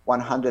around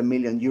 100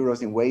 million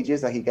euros in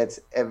wages that he gets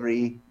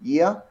every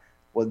year.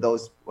 Well,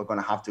 those were going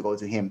to have to go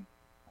to him.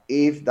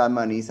 If that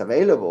money is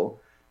available,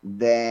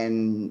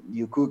 then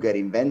you could get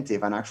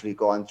inventive and actually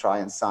go and try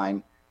and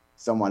sign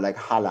someone like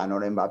Haaland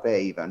or Mbappe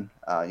even,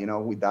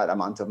 with that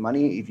amount of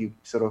money. If you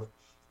sort of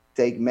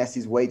take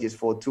Messi's wages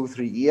for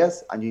 2-3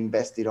 years and you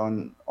invest it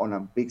on a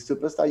big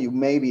superstar, you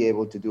may be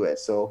able to do it.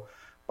 So,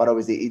 but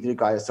obviously it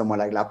requires someone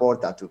like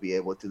Laporta to be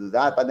able to do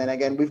that. But then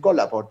again, we've got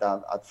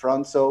Laporta at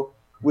front, so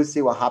we'll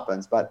see what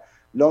happens. But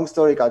long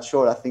story cut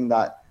short, I think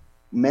that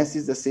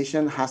Messi's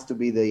decision has to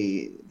be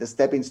the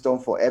stepping stone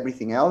for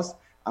everything else.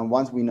 And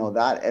once we know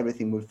that,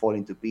 everything will fall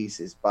into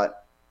pieces.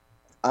 But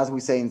as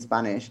we say in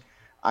Spanish,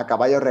 a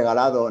caballo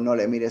regalado no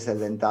le mires el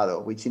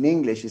dentado, which in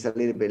English is a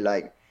little bit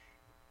like,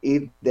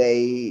 if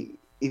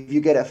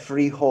you get a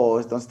free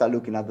horse, don't start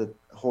looking at the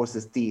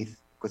horse's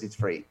teeth because it's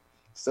free.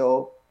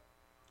 So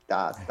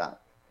that's that.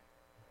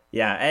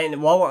 Yeah,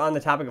 and while we're on the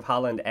topic of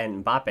Haaland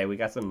and Mbappe, we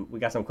got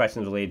some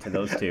questions related to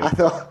those two.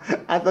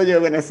 I thought you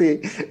were gonna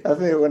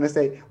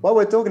say, while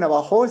we're talking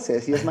about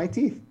horses, here's my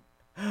teeth.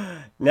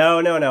 No.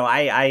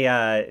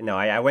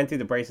 I went through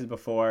the braces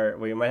before.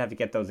 We might have to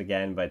get those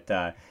again, but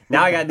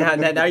now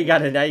you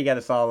got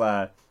us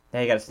all. Now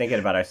you got us thinking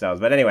about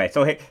ourselves. But anyway,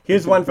 so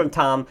here's one from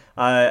Tom.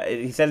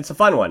 He said it's a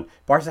fun one.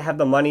 Barca have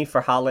the money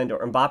for Haaland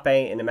or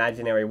Mbappe in an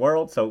imaginary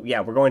world. So yeah,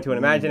 we're going to an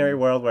imaginary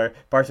world where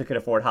Barca could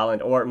afford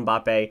Haaland or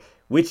Mbappe.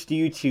 Which do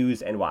you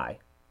choose and why?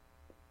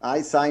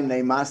 I signed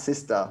Neymar's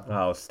sister.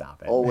 Oh,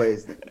 stop it.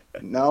 Always.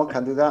 No,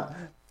 can't do that?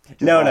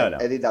 No.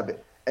 Edit that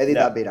bit.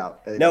 That bit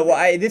out.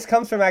 This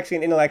comes from actually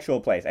an intellectual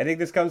place. I think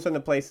this comes from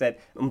the place that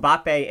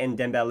Mbappe and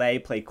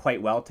Dembélé play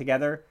quite well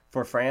together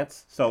for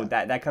France. So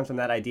that comes from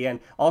that idea. And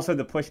also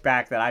the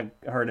pushback that I've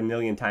heard a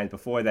million times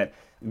before that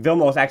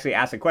Vilmos actually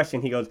asked a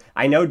question. He goes,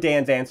 I know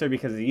Dan's answer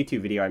because of the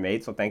YouTube video I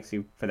made, so thanks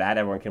you for that.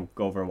 Everyone can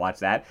go over and watch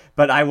that.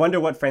 But I wonder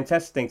what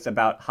Francesc thinks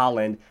about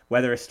Haaland,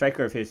 whether a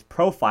striker of his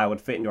profile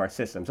would fit into our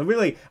system. So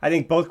really, I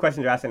think both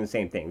questions are asking the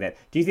same thing. That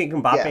do you think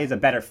Mbappe is a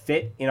better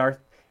fit in our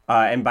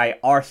and by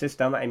our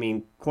system, I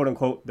mean, quote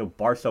unquote, the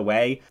Barca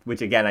way,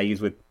 which again, I use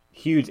with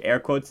huge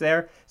air quotes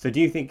there. So do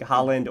you think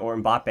Haaland or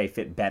Mbappe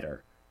fit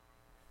better?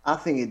 I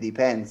think it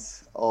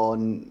depends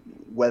on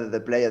whether the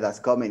player that's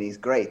coming is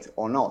great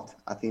or not.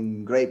 I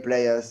think great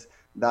players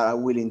that are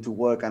willing to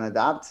work and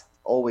adapt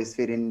always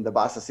fit in the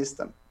Barca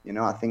system.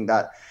 I think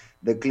that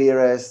the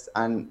clearest,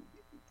 and,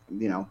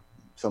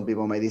 some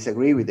people may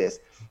disagree with this,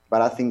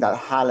 but I think that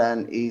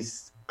Haaland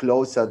is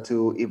closer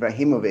to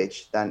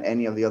Ibrahimovic than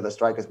any of the other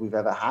strikers we've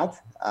ever had,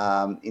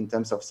 in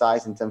terms of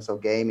size, in terms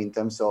of game, in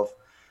terms of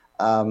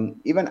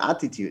even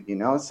attitude,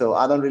 So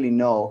I don't really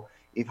know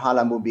if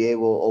Haaland will be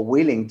able or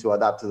willing to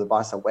adapt to the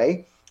Barca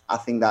way. I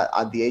think that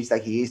at the age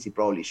that he is, he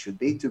probably should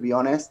be, to be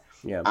honest.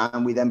 Yeah.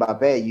 And with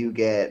Mbappe,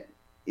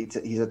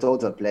 he's a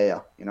total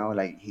player,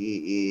 like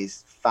he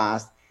is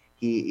fast,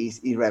 he is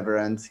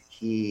irreverent,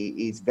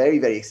 he is very,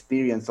 very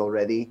experienced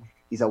already.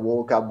 He's a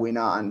World Cup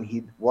winner, and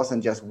he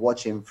wasn't just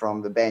watching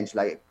from the bench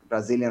like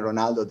Brazilian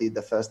Ronaldo did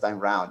the first time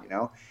round.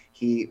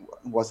 He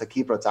was a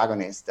key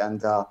protagonist,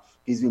 and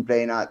he's been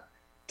playing at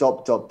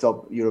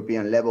top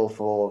European level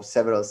for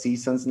several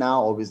seasons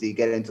now. Obviously,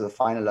 getting into the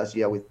final last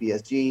year with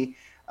PSG,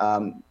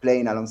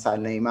 playing alongside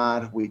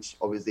Neymar, which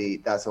obviously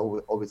that's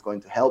always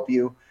going to help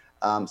you.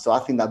 So I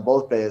think that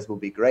both players will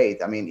be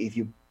great. I mean, if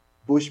you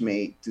push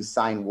me to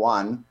sign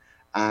one,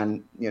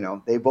 and,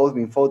 they've both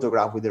been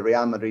photographed with the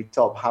Real Madrid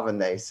top, haven't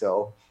they?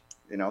 So,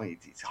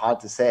 it's hard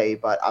to say,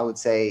 but I would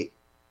say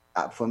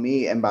for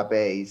me,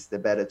 Mbappe is the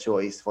better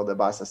choice for the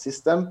Barca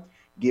system,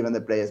 given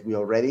the players we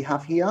already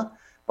have here.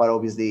 But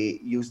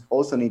obviously, you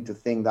also need to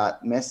think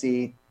that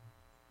Messi,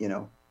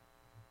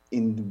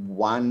 in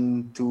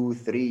 1, 2,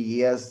 3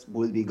 years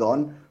will be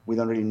gone. We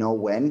don't really know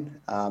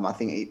when. I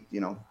think,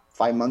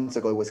 5 months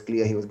ago, it was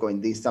clear he was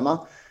going this summer,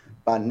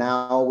 but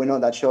now we're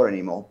not that sure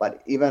anymore.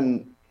 But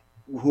even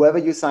whoever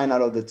you sign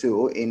out of the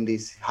two in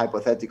this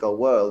hypothetical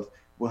world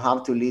will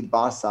have to lead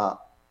Barca,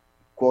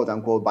 quote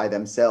unquote, by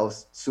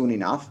themselves soon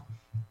enough.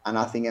 And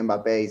I think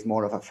Mbappe is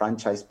more of a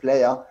franchise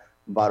player,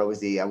 but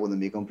obviously I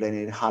wouldn't be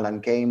complaining if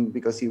Haaland came,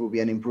 because he would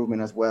be an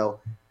improvement as well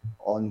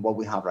on what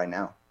we have right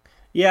now.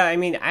 Yeah, I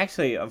mean,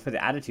 actually, for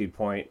the attitude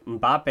point,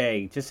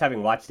 Mbappe, just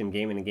having watched him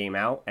game in and game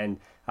out, and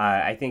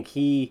I think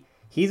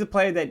he's a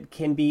player that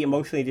can be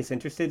emotionally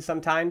disinterested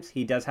sometimes.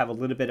 He does have a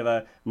little bit of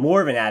a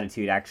more of an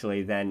attitude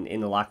actually than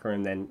in the locker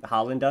room than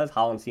Haaland does.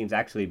 Haaland seems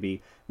actually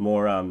be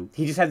more.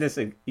 He just has this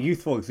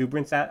youthful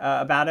exuberance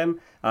about him.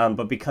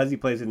 But because he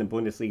plays in the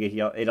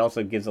Bundesliga, it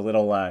also gives a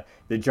little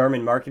the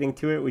German marketing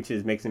to it, which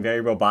makes him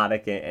very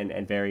robotic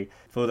and very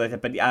full of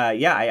that. But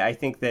yeah, I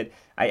think that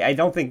I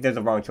don't think there's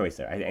a wrong choice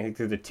there. I think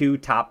they're the two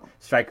top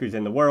strikers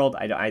in the world.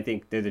 I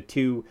think they're the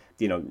two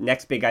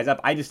next big guys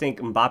up. I just think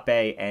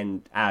Mbappe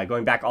and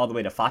going back all the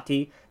way to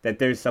Fati, that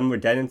there's some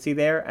redundancy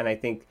there, and I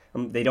think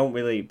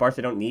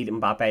Barca don't need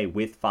Mbappe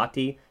with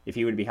Fati if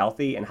he would be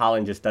healthy, and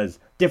Haaland just does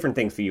different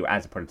things for you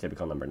as a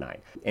prototypical number 9.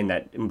 In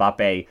that Mbappe,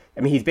 I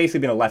mean, he's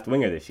basically been a left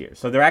winger this year,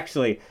 so I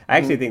actually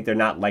think they're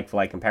not like for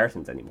like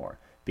comparisons anymore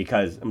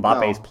because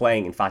Mbappe is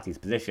playing in Fati's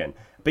position.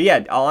 But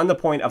yeah, on the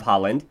point of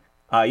Haaland,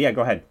 yeah,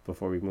 go ahead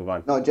before we move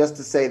on. No, just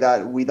to say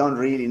that we don't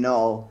really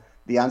know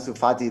the Ansu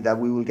Fati that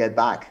we will get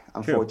back,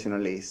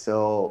 unfortunately. True.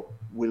 So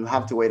we'll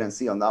have to wait and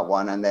see on that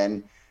one, and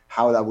then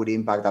how that would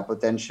impact a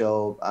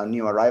potential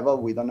new arrival,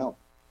 we don't know.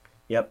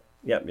 Yep.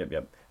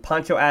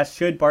 Pancho asks,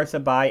 should Barca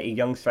buy a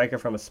young striker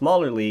from a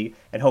smaller league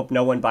and hope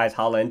no one buys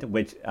Haaland,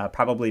 which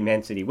probably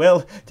Man City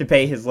will, to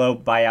pay his low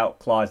buyout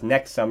clause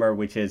next summer,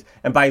 which is,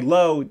 and by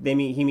low, he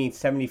means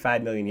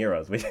 75 million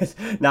euros, which is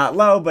not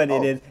low, but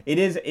it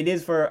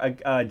is for a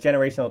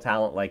generational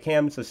talent like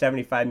him, so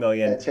 75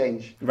 million. That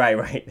change.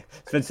 Right.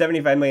 So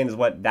 75 million is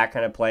what that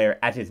kind of player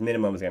at his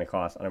minimum is going to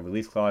cost on a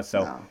release clause,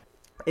 so... No.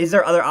 Is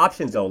there other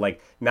options, though,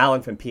 like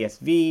Malin from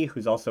PSV,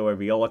 who's also a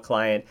Viola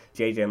client,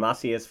 JJ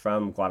Macias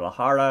from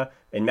Guadalajara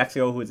in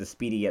Mexico, who is a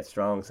speedy yet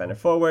strong center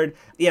forward?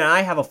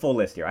 I have a full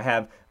list here. I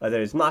have,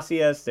 there's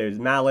Macias, there's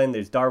Malin,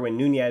 there's Darwin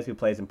Nunez, who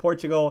plays in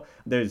Portugal,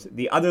 there's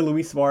the other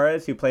Luis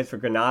Suarez, who plays for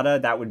Granada.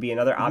 That would be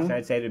another option.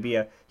 I'd say to be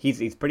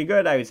he's pretty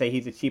good. I would say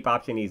he's a cheap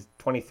option. He's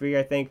 23,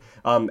 I think.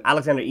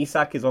 Alexander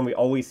Isak is one we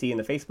always see in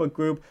the Facebook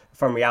group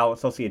from Real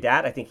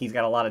Sociedad. I think he's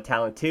got a lot of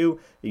talent, too.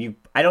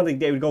 I don't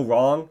think they would go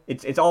wrong.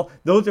 It's all,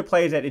 those are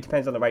players that it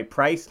depends on the right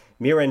price.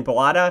 Miran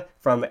Boada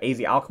from AZ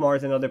Alkmaar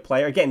is another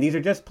player. Again, these are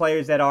just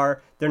players that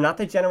they're not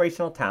the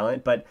generational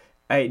talent, but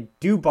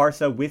do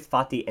Barca with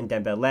Fati and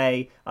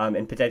Dembele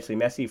and potentially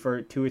Messi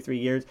for 2 or 3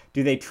 years,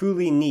 do they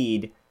truly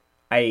need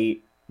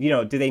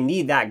do they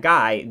need that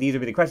guy? These would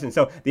be the questions.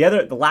 So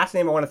the last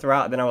name I want to throw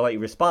out, and then I'll let you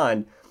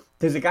respond.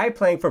 There's a guy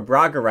playing for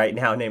Braga right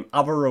now named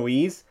Álvaro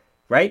Ruiz,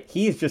 right?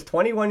 He is just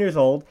 21 years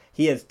old.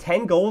 He has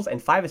 10 goals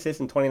and 5 assists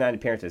in 29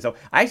 appearances. So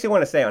I actually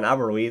want to say on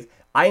Álvaro Ruiz,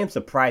 I am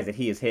surprised that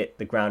he has hit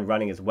the ground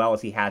running as well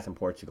as he has in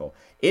Portugal.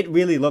 It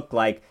really looked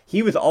like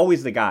he was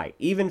always the guy,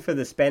 even for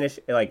the Spanish,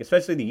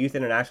 especially the youth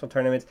international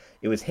tournaments.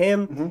 It was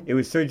him. Mm-hmm. It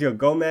was Sergio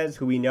Gomez,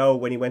 who we know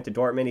when he went to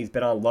Dortmund, he's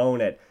been on loan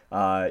at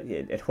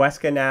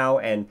Huesca now,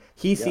 and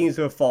he seems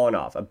to have fallen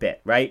off a bit,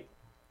 right?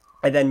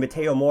 And then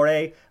Mateo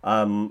More,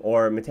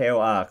 or Mateo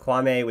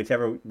Kwame,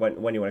 whichever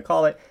one you want to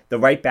call it, the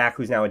right back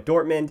who's now at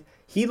Dortmund.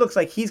 He looks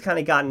like he's kind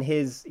of gotten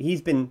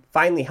he's been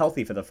finally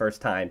healthy for the first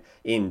time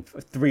in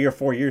 3 or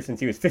 4 years since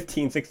he was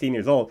 15, 16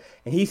 years old.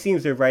 And he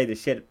seems to have righted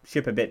the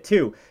ship a bit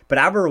too. But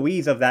Álvaro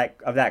Ruiz of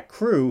that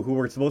crew, who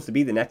were supposed to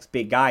be the next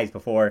big guys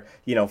before,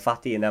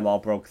 Fati and them all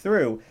broke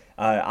through,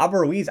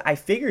 Álvaro Ruiz, I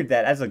figured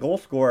that as a goal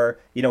scorer,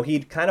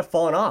 he'd kind of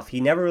fallen off. He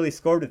never really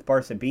scored with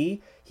Barca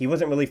B. He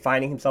wasn't really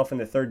finding himself in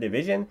the third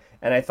division,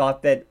 and I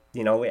thought that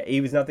he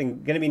was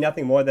going to be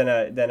nothing more than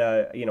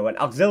an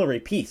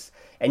auxiliary piece.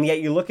 And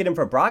yet you look at him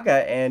for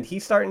Braga, and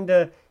he's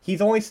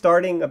only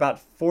starting about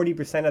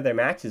 40% of their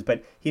matches,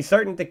 but he's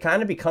starting to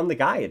kind of become the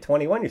guy at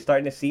 21. You're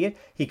starting to see it.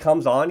 He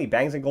comes on, he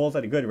bangs in goals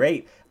at a good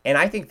rate, and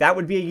I think that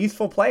would be a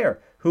useful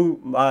player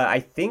who I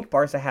think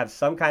Barca have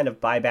some kind of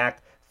buyback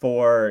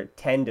for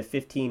 10 to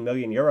 15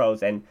 million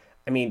euros. And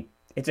I mean,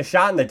 it's a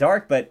shot in the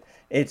dark, but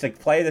it's a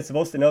player that's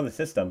supposed to know the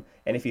system.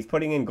 And if he's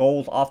putting in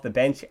goals off the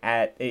bench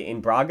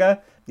in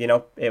Braga,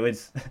 it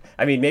was,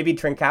 I mean, maybe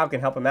Trincao can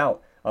help him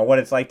out on what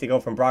it's like to go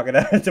from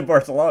Braga to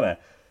Barcelona.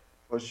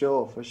 For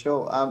sure.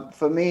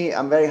 For me,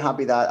 I'm very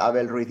happy that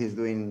Abel Ruiz is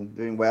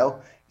doing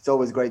well. It's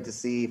always great to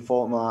see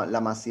former La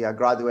Masia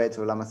graduates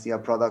or La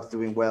Masia products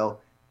doing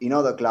well in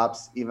other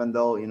clubs, even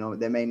though,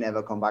 they may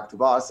never come back to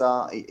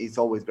Barca. It's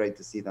always great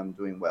to see them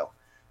doing well.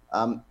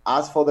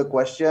 As for the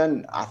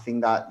question, I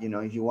think that,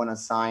 if you want to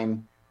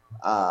sign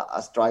a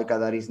striker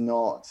that is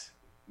not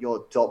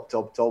your top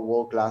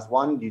world-class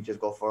one, you just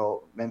go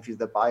for Memphis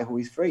Depay, who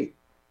is free.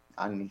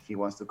 And if he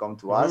wants to come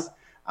to us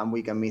and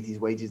we can meet his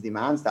wages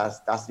demands,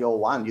 that's your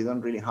one. You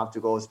don't really have to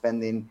go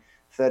spending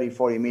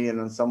 30-40 million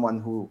on someone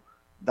who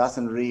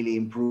doesn't really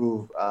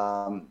improve.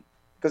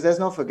 Because let's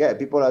not forget,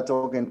 people are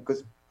talking,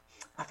 because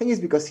I think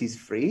it's because he's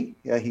free.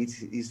 Yeah,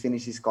 he's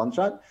finished his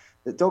contract.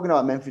 They're talking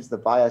about Memphis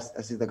Depay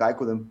as if the guy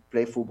couldn't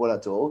play football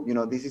at all.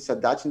 This is a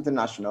Dutch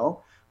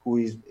international who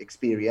is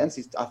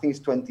experienced. I think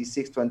he's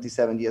 26,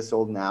 27 years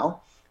old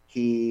now.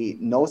 He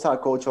knows our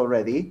coach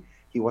already.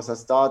 He was a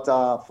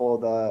starter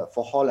for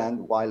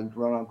Holland while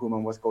Ronald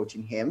Koeman was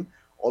coaching him.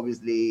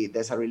 Obviously,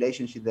 there's a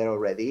relationship there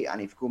already. And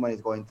if Koeman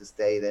is going to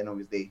stay, then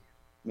obviously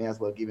may as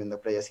well give him the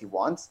players he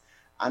wants.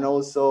 And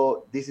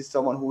also, this is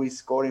someone who is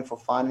scoring for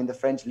fun in the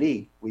French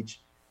league,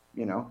 which,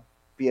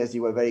 PSG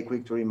were very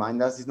quick to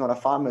remind us it's not a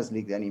farmers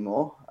league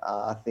anymore.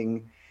 I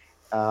think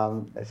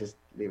let's just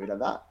leave it at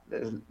that.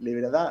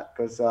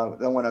 Because I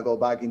don't want to go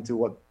back into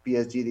what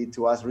PSG did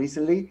to us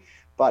recently.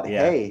 But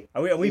hey,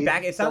 are we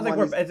back? It sounds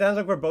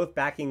like we're both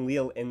backing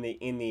Lille in the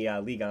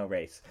Ligue 1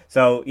 race.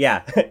 So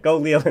yeah, go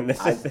Lille in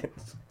this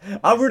instance.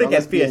 I'll root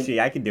against PSG.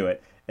 I can do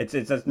it. It's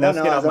just no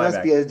skin off my back.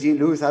 As long as PSG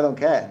lose, I don't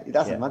care. It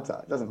doesn't matter.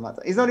 It doesn't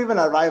matter. It's not even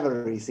a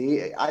rivalry.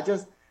 See, I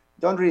just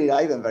don't really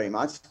like them very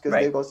much because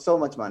they've got so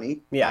much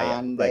money.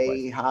 And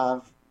they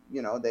have,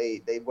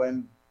 they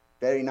weren't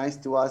very nice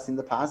to us in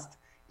the past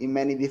in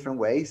many different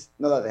ways.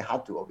 Not that they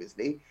had to,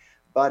 obviously.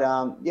 But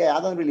I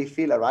don't really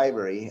feel a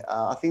rivalry.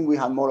 I think we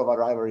had more of a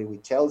rivalry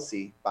with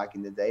Chelsea back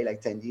in the day,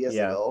 like 10 years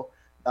ago,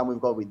 than we've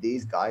got with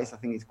these guys. I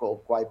think it's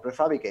quite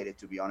prefabricated,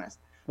 to be honest.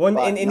 Well,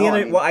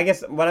 I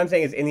guess what I'm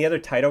saying is in the other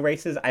title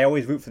races, I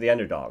always root for the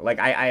underdog. Like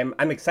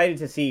I'm excited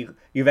to see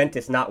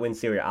Juventus not win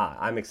Serie A.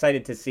 I'm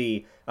excited to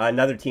see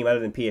another team other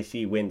than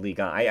PSG win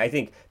Liga. I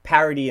think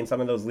parity in some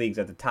of those leagues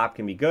at the top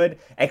can be good,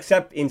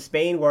 except in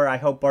Spain, where I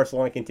hope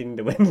Barcelona continue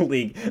to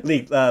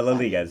win La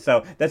Liga.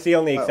 So that's the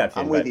only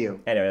exception. I'm with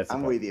you. Anyway,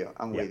 I'm with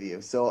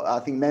you. So I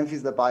think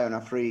Memphis Depay on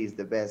a free is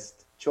the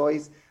best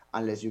choice,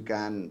 unless you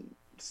can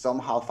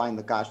somehow find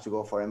the cash to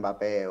go for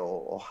Mbappe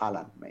or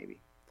Haaland, maybe.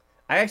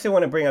 I actually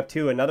want to bring up,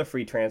 too, another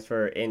free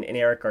transfer in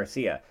Eric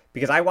Garcia,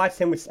 because I watched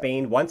him with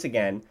Spain once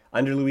again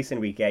under Luis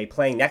Enrique,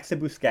 playing next to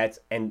Busquets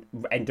and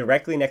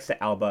directly next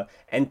to Alba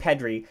and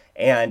Pedri.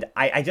 And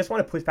I just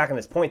want to push back on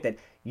this point that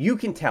you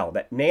can tell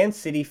that Man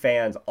City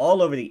fans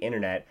all over the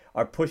internet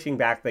are pushing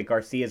back that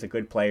Garcia is a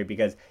good player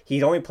because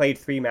he's only played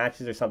 3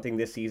 matches or something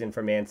this season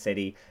for Man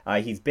City.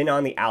 He's been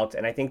on the outs,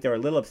 and I think they're a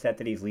little upset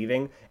that he's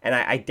leaving. And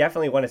I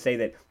definitely want to say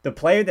that the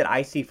player that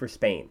I see for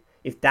Spain,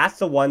 if that's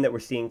the one that we're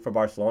seeing for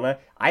Barcelona,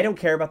 I don't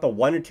care about the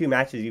 1 or 2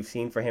 matches you've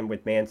seen for him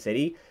with Man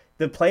City.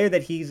 The player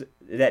that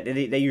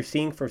you're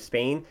seeing for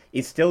Spain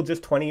is still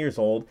just 20 years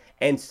old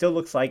and still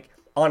looks like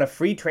on a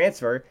free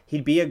transfer,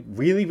 he'd be a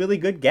really, really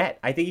good get.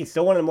 I think he's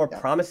still one of the more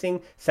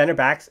promising center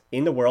backs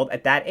in the world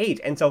at that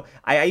age. And so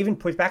I even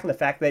push back on the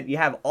fact that you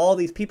have all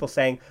these people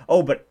saying,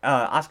 oh, but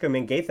Oscar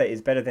Mingueza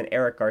is better than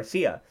Eric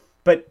Garcia.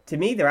 But to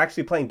me, they're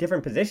actually playing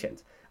different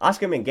positions.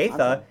 Oscar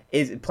Mingueza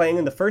is playing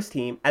in the first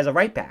team as a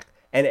right back.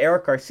 And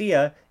Eric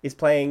Garcia is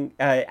playing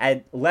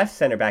at left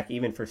center back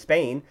even for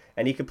Spain,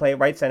 and he could play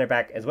right center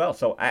back as well.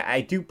 So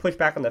I do push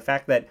back on the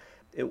fact that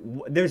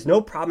there's no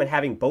problem in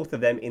having both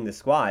of them in the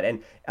squad.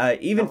 And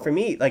even for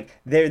me, like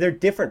they're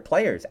different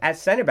players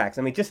as center backs.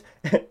 I mean, just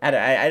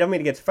I don't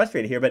mean to get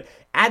frustrated here, but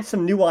add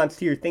some nuance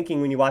to your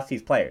thinking when you watch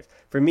these players.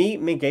 For me,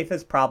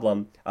 Mingueza's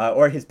problem,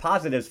 or his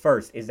positives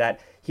first, is that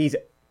he's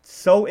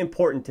so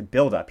important to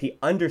build up. He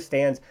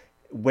understands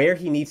where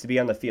he needs to be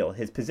on the field.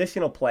 His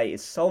positional play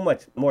is so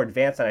much more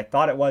advanced than I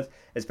thought it was,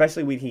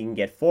 especially when he can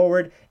get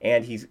forward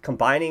and he's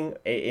combining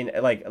in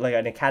like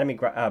an academy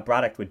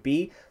product would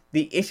be.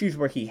 The issues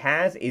where he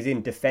has is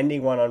in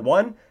defending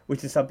one-on-one,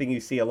 which is something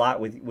you see a lot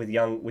with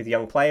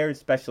young players,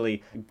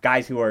 especially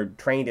guys who are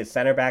trained as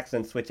center backs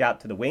and switch out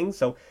to the wings.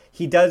 So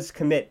he does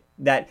commit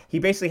that he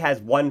basically has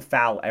one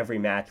foul every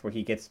match where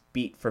he gets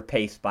beat for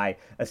pace by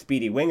a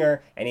speedy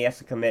winger and he has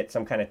to commit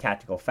some kind of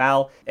tactical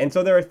foul. And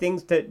so there are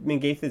things to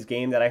Mingueza's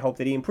game that I hope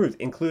that he improves,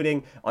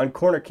 including on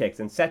corner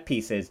kicks and set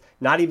pieces,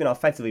 not even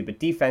offensively, but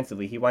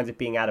defensively. He winds up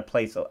being out of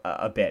place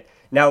a bit.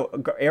 Now,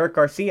 Eric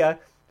Garcia,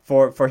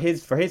 for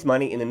his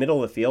money in the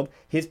middle of the field,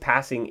 his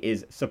passing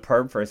is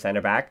superb for a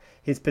center back.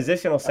 His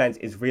positional sense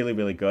is really,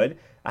 really good.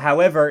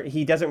 However,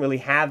 he doesn't really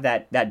have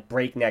that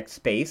breakneck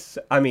pace.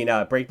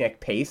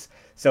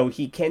 So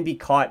he can be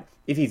caught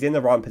if he's in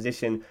the wrong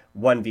position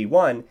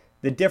 1v1.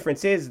 The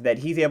difference is that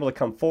he's able to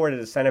come forward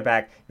as a center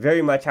back,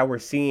 very much how we're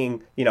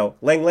seeing,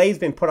 Lenglet's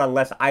been put on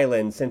less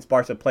islands since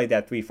Barca played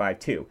that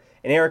 3-5-2.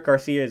 And Eric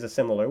Garcia is a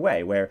similar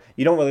way, where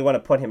you don't really want to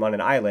put him on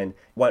an island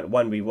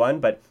 1v1,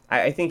 but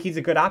I think he's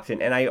a good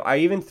option. And I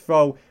even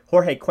throw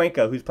Jorge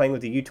Cuenca, who's playing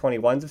with the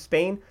U21s of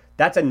Spain.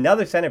 That's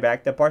another center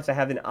back that Barca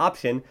have an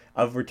option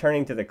of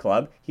returning to the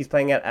club. He's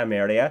playing at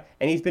Almeria,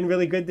 and he's been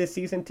really good this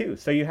season too.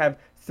 So you have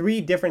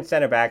 3 different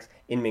center backs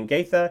in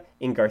Mingueza,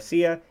 in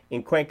Garcia,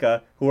 in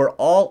Cuenca, who are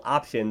all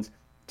options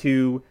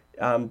to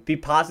be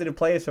positive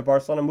players for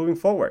Barcelona moving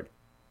forward.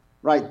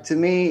 Right. To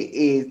me,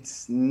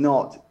 it's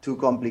not too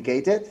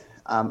complicated.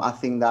 I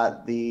think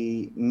that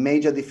the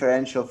major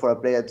differential for a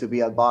player to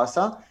be at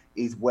Barca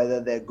is whether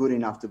they're good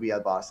enough to be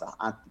at Barca.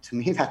 And to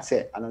me, that's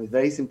it. I know it's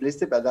very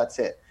simplistic, but that's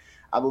it.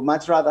 I would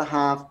much rather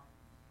have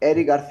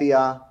Eric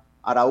Garcia,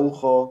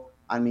 Araujo,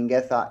 and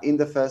Mingueza in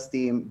the first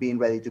team being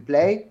ready to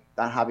play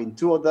than having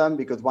two of them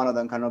because one of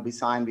them cannot be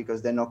signed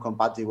because they're not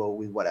compatible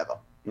with whatever.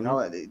 You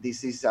know,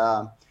 this is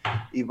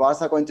if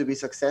Barca are going to be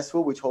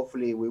successful, which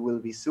hopefully we will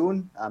be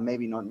soon,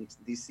 maybe not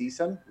this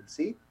season, we'll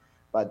see,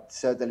 but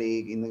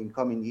certainly in the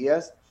coming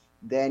years,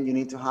 then you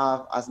need to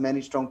have as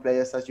many strong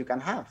players as you can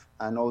have.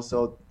 And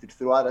also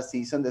throughout a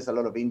season, there's a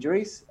lot of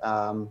injuries,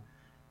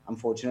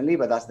 unfortunately,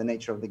 but that's the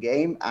nature of the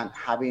game. And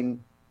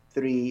having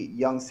three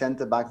young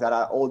centre backs that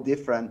are all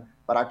different,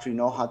 but actually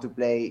know how to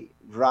play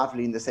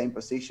roughly in the same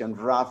position,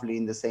 roughly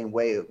in the same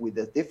way with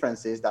the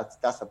differences,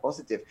 that's a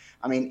positive.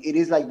 I mean, it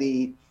is like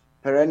the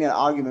perennial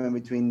argument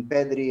between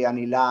Pedri and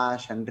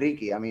Ilash and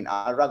Ricky. I mean,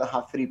 I'd rather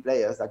have three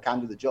players that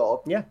can do the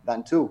job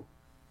than two.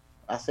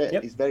 That's it.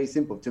 Yep. It's very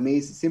simple. To me,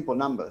 it's simple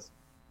numbers.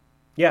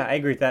 Yeah, I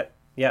agree with that.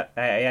 Yeah,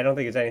 I don't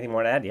think there's anything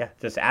more to add. Yeah,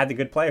 just add the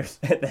good players.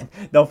 Then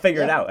they'll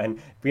figure it out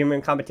and bring them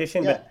in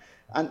competition. Yeah.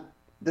 And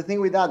the thing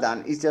with that,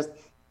 Dan, is just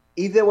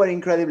if they were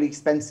incredibly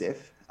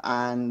expensive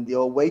and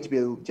your wage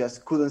bill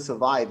just couldn't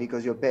survive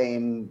because you're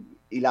paying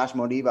Ilash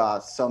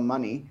Moriba some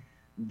money,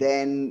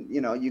 then, you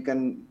know, you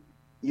can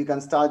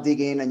start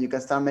digging and you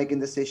can start making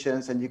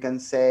decisions and you can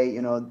say,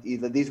 you know,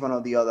 either this one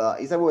or the other.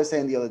 Is that what we were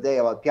saying the other day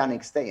about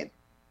Pjanic staying?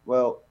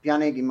 Well,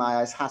 Pjanic, in my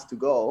eyes, has to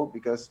go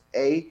because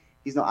A,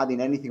 he's not adding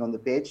anything on the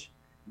pitch.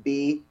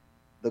 B,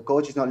 the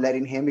coach is not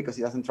letting him because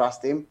he doesn't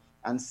trust him.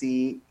 And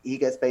C, he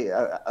gets paid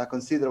a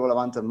considerable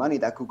amount of money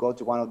that could go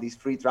to one of these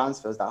free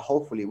transfers that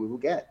hopefully we will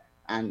get.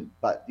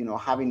 But, you know,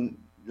 having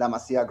La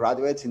Masia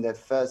graduates in their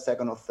first,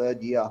 second, or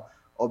third year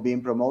of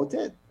being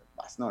promoted,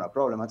 that's not a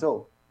problem at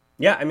all.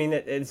 Yeah, I mean,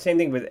 the same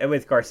thing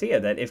with Garcia,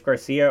 that if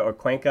Garcia or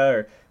Cuenca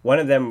or one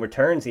of them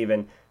returns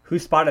even,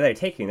 whose spot are they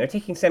taking? They're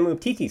taking Samu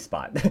Titi's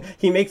spot.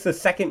 He makes the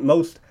second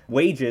most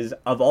wages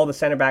of all the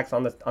center backs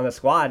on the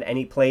squad, and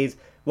he plays,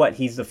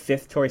 he's the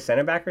fifth choice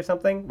center back or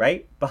something,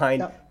 right?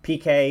 Behind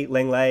Piqué,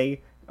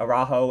 Lenglet,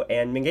 Araujo,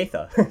 and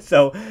Mingueza.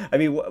 So, I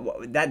mean,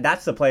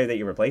 that's the player that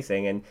you're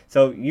replacing. And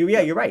so,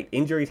 you're right.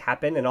 Injuries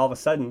happen, and all of a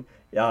sudden,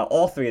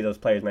 all three of those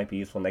players might be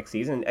useful next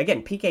season. And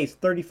again, Piqué's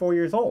 34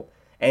 years old.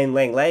 And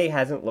Lenglet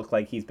hasn't looked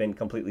like he's been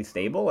completely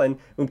stable, and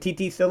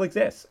Umtiti still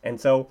exists. And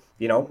so,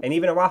 you know, and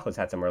even Araujo's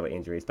had some early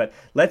injuries. But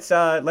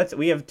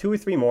we have two or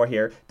three more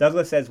here.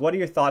 Douglas says, what are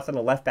your thoughts on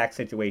the left back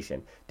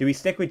situation? Do we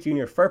stick with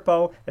Junior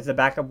Firpo as a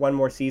backup one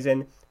more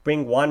season?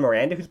 Bring Juan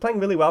Miranda, who's playing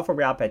really well for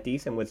Real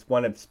Betis and was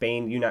one of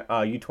Spain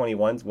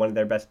U21s, one of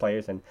their best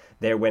players and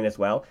their win as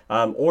well.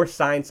 Or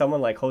sign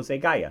someone like Jose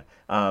Gaya.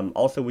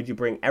 Also, would you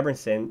bring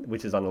Emerson,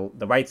 which is on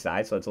the right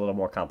side, so it's a little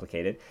more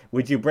complicated.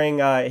 Would you bring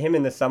him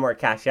in the summer,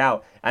 cash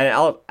out? And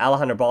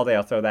Alejandro Balde,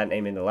 I'll throw that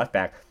name into left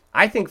back.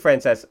 I think,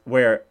 Frances,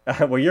 where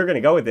you're going to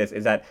go with this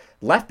is that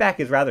left back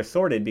is rather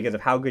sorted because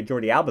of how good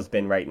Jordi Alba's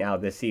been right now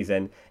this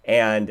season,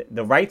 and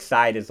the right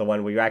side is the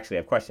one where you actually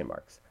have question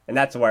marks, and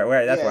that's where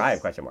I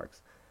have question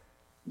marks.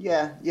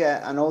 Yeah,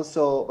 and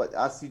also, but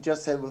as you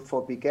just said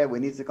for Piqué, we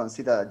need to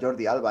consider that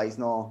Jordi Alba is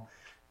not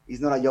a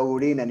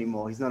yogurin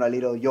anymore. He's not a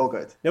little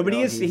yogurt. No, but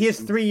he is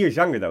 3 years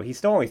younger though. He's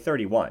still only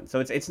 31,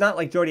 so it's not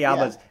like Jordi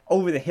Alba's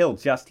over the hill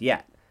just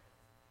yet.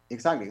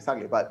 Exactly.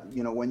 But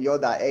you know, when you're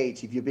that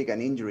age, if you pick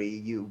an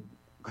injury,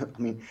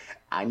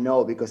 I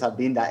know because I've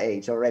been that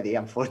age already.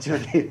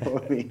 Unfortunately for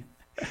me,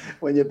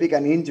 when you pick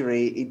an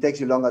injury, it takes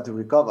you longer to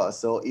recover.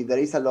 So if there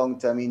is a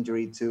long-term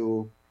injury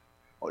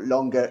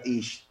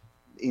longer-ish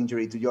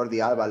injury to Jordi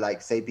Alba,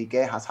 like say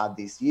Piqué has had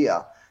this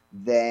year,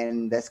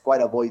 then there's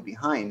quite a void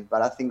behind.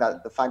 But I think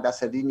that the fact that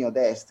Serginho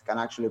Dest can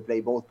actually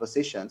play both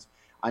positions,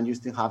 and you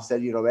still have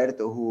Sergi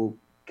Roberto, who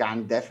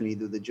can definitely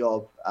do the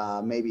job,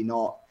 maybe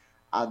not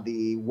at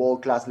the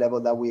world-class level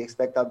that we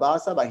expect at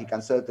Barca, but he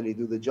can certainly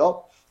do the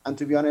job. And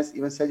to be honest,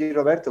 even Sergi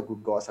Roberto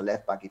could go as a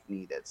left back if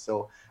needed.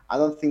 So I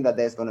don't think that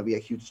there's going to be a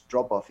huge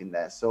drop-off in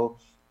there. So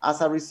as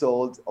a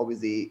result,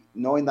 obviously,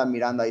 knowing that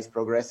Miranda is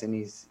progressing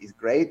is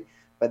great,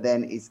 but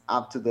then it's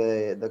up to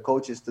the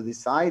coaches to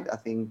decide. I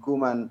think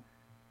Koeman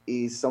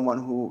is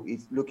someone who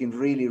is looking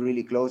really,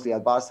 really closely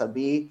at Barca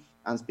B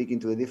and speaking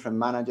to the different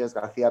managers,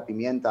 Garcia,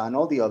 Pimienta, and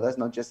all the others,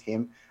 not just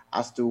him,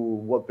 as to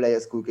what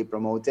players could get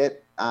promoted.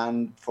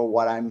 And for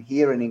what I'm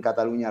hearing in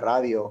Catalunya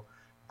Radio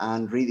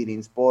and reading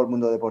in Sport,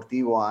 Mundo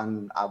Deportivo,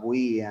 and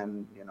Avui,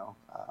 and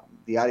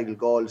Diari El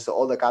Gol, so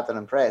all the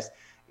Catalan press,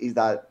 is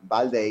that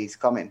Balde is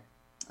coming.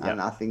 Yeah.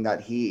 And I think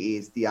that he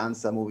is the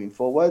answer moving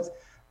forward.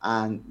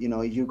 And,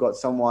 if you got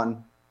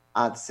someone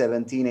at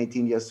 17,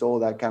 18 years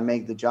old that can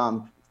make the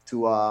jump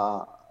to,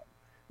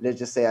 let's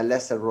just say, a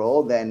lesser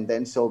role,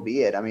 then so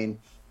be it. I mean,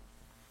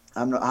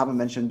 I haven't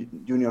mentioned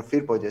Junior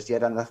Firpo just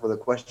yet, and that's what the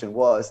question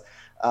was.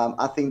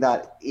 I think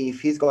that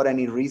if he's got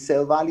any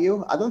resale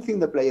value, I don't think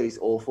the player is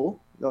awful.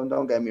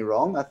 Don't get me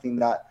wrong. I think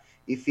that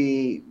if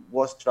he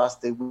was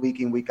trusted week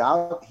in, week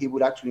out, he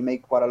would actually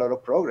make quite a lot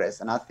of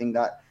progress. And I think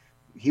that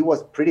he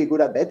was pretty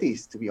good at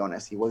Betis, to be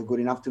honest. He was good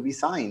enough to be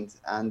signed.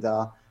 And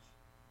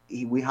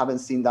we haven't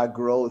seen that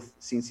growth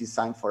since he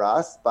signed for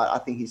us, but I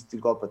think he's still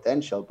got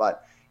potential.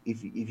 But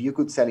if you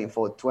could sell him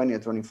for 20 or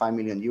 25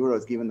 million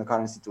euros, given the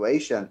current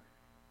situation,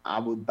 I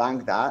would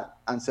bank that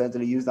and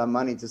certainly use that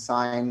money to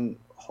sign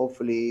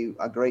hopefully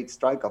a great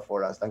striker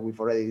for us, like we've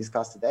already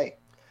discussed today.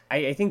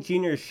 I think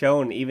Junior's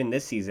shown even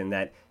this season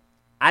that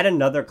at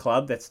another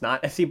club that's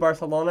not FC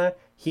Barcelona,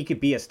 he could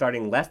be a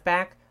starting left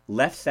back,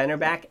 left center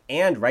back,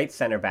 and right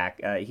center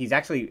back. He's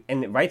actually,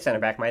 and right center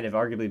back might have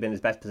arguably been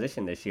his best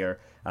position this year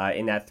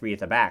in that three at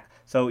the back.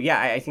 So yeah,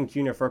 I think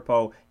Junior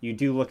Firpo, you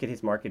do look at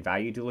his market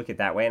value, you do look at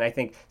that way, and I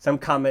think some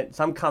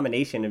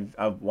combination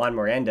of Juan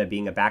Miranda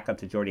being a backup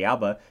to Jordi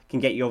Alba can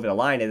get you over the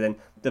line. And then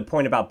the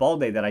point about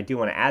Balde that I do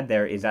want to add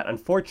there is that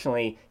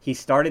unfortunately he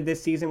started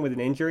this season with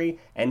an injury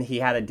and he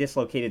had a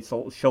dislocated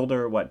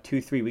shoulder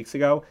 2-3 weeks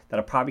ago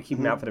that'll probably keep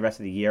him out for the rest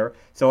of the year.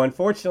 So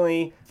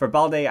unfortunately for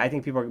Balde, I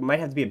think people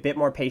might have to be a bit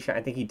more patient.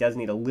 I think he does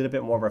need a little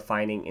bit more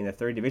refining in the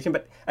third division,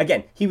 but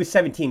again, he was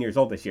 17 years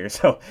old this year,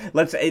 so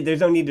there's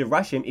no need to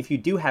rush him if you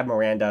do have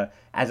Miranda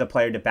as a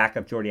player to back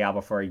up Jordi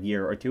Alba for a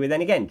year or two. And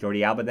then again,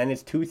 Jordi Alba then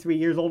is 2-3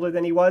 years older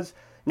than he was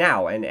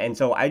now. And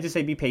so I just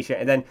say be patient.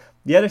 And then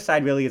the other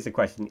side really is the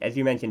question. As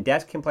you mentioned,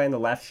 Dest can play on the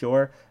left,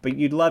 sure, but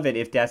you'd love it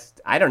if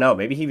Dest, I don't know,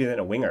 maybe he's even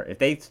a winger. If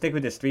they stick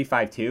with this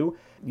 3-5-2,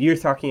 you're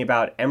talking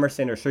about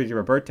Emerson or Sergio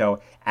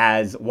Roberto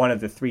as one of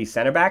the three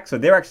center backs. So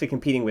they're actually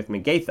competing with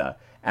Mingueza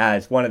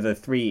as one of the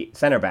three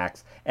center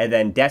backs, and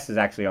then Dest is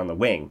actually on the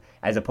wing,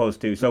 as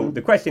opposed to. So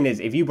the question is,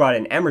 if you brought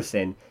in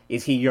Emerson,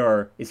 is he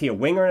a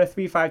winger in a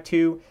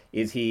 3-5-2?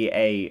 Is he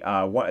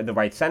the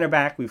right center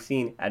back? We've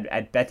seen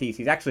at Betis,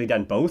 he's actually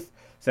done both.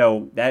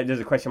 So there's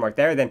a question mark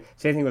there. Then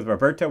same thing with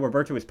Roberto.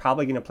 Roberto is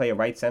probably going to play a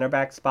right center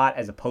back spot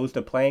as opposed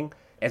to playing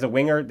as a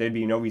winger. There'd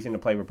be no reason to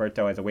play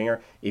Roberto as a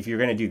winger. If you're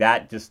going to do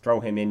that, just throw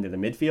him into the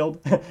midfield,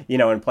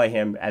 and play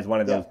him as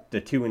one of those,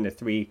 the 2 and the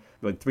 3,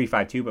 with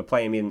 3-5-2, but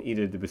play him in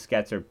either the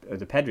Busquets or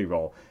the Pedri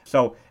role.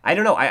 So I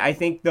don't know. I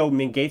think though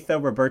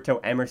Mingueza, Roberto,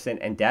 Emerson,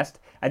 and Dest,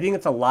 I think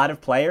it's a lot of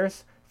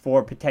players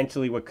for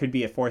potentially what could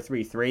be a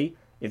 4-3-3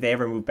 if they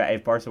ever move back,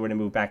 if Barca were to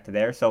move back to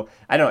there. So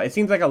I don't know. It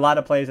seems like a lot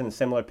of players in a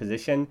similar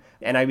position.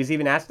 And I was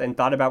even asked and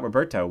thought about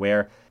Roberto,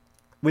 where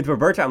with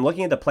Roberto, I'm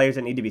looking at the players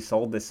that need to be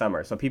sold this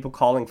summer. So people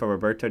calling for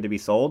Roberto to be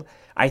sold.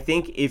 I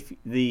think if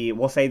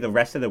we'll say the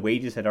rest of the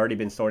wages had already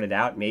been sorted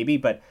out, maybe.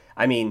 But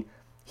I mean,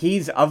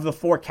 he's of the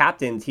 4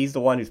 captains, he's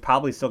the one who's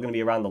probably still going to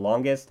be around the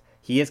longest.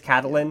 He is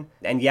Catalan,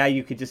 and yeah,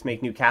 you could just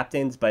make new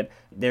captains, but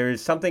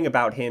there's something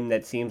about him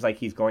that seems like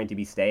he's going to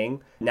be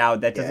staying. Now,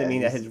 that doesn't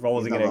mean that his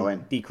roles are going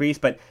to decrease,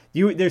 but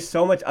there's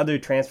so much other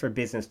transfer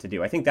business to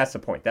do. I think that's the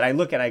point. That I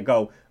look at, I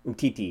go,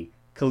 Umtiti,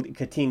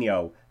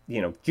 Coutinho,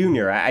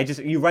 Junior.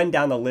 You run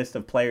down the list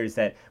of players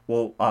that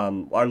will are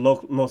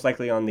most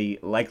likely on the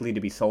likely to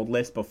be sold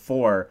list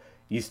before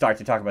you start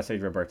to talk about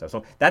Sergio Roberto.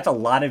 So that's a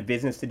lot of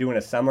business to do in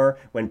a summer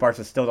when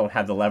Barca still don't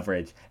have the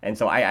leverage. And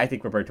so I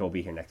think Roberto will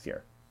be here next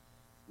year.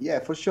 Yeah,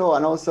 for sure.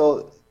 And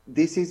also,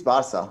 this is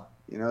Barca.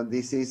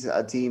 This is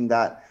a team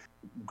that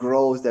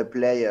grows their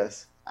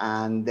players.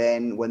 And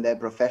then when they're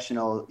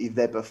professional, if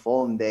they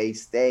perform, they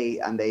stay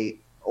and they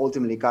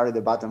ultimately carry the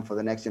baton for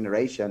the next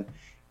generation.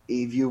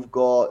 If you've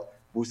got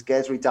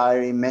Busquets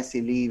retiring,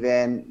 Messi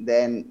leaving,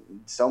 then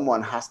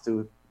someone has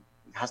to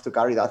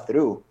carry that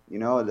through.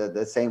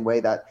 The same way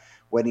that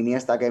when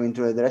Iniesta came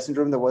into the dressing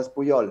room, there was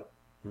Puyol,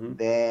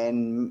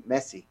 then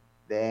Messi,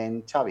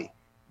 then Xavi,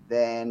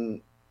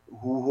 then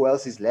who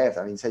else is left?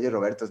 I mean, Sergio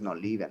Roberto's not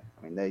leaving.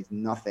 I mean, there is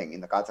nothing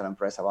in the Catalan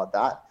press about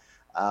that.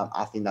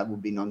 I think that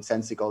would be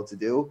nonsensical to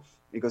do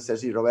because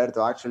Sergio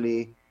Roberto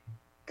actually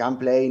can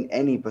play in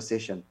any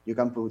position. You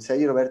can put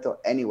Sergio Roberto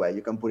anywhere.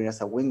 You can put him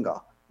as a winger,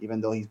 even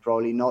though he's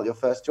probably not your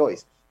first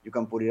choice. You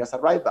can put it as a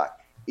right back,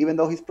 even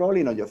though he's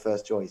probably not your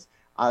first choice.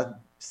 I've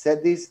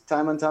said this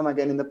time and time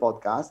again in the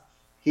podcast.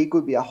 He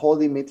could be a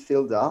holding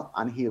midfielder,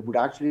 and he would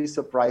actually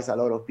surprise a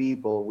lot of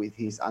people with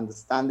his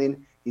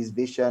understanding, his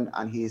vision,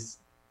 and his,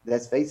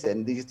 let's face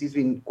it, he's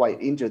been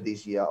quite injured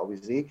this year,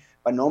 obviously,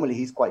 but normally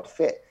he's quite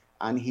fit,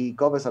 and he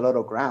covers a lot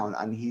of ground,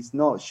 and he's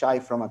not shy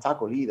from a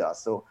tackle either.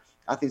 So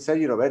I think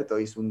Sergio Roberto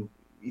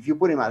if you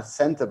put him as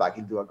centre-back,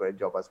 he'll do a great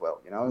job as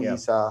well.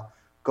 He's a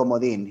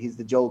comodín. He's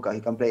the joker.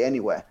 He can play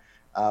anywhere.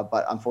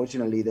 But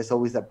unfortunately, there's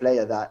always a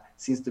player that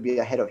seems to be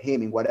ahead of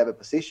him in whatever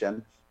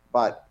position.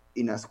 But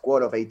in a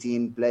squad of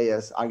 18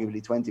 players,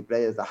 arguably 20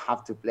 players that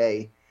have to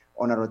play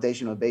on a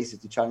rotational basis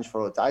to challenge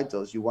for all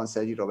titles, you want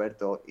Sergio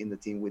Roberto in the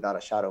team without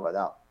a shadow of a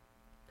doubt.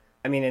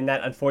 I mean, and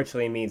that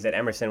unfortunately means that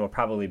Emerson will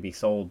probably be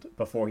sold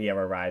before he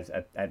ever arrives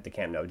at the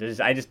Camp Nou.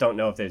 I just don't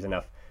know if there's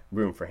enough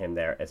room for him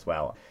there as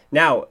well.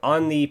 Now,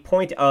 on the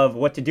point of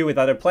what to do with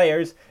other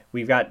players,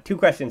 we've got 2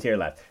 questions here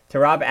left.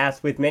 Tarab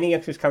asks, with many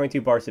youngsters coming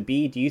to Barca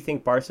B, do you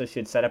think Barca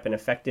should set up an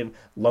effective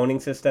loaning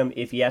system?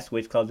 If yes,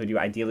 which clubs would you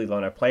ideally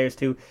loan our players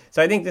to?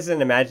 So I think this is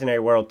an imaginary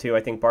world too.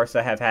 I think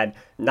Barca have had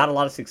not a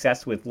lot of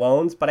success with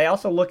loans, but I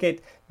also look at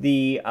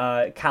the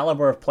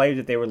caliber of players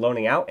that they were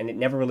loaning out, and it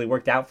never really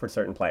worked out for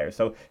certain players.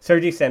 So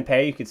Sergi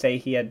Samper, you could say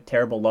he had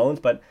terrible loans,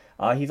 but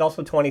he's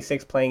also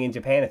 26 playing in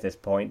Japan at this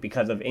point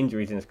because of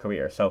injuries in his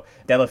career. So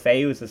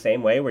Deulofeu is the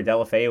same way, where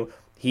Deulofeu,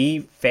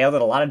 he failed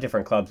at a lot of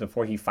different clubs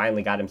before he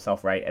finally got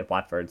himself right at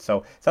Watford.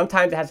 So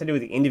sometimes it has to do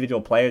with the individual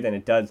player than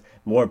it does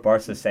more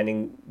Barca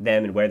sending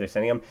them and where they're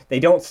sending them. They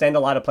don't send a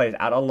lot of players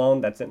out on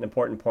loan. That's an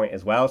important point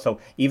as well. So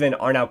even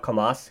Arnau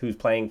Camas, who's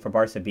playing for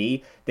Barca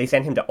B, they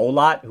sent him to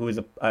Olat, who is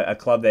a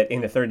club that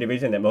in the third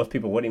division that most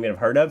people wouldn't even have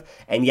heard of,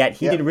 and yet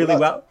he did really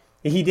well.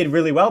 He did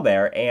really well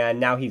there, and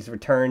now he's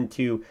returned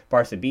to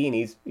Barca B, and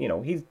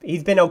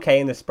he's been okay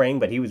in the spring,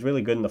 but he was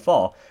really good in the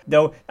fall.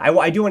 Though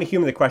I do want to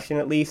humor the question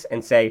at least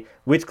and say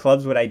which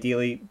clubs would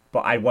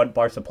I want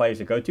Barca players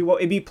to go to. Well,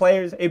 it'd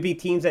be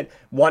teams that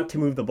want to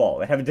move the ball,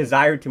 that have a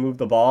desire to move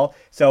the ball.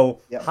 So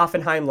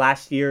Hoffenheim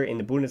last year in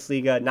the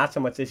Bundesliga, not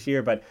so much this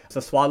year, but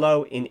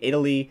Sassuolo in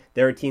Italy,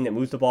 they're a team that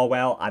moves the ball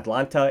well.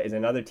 Atlanta is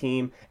another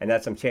team, and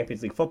that's some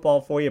Champions League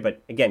football for you.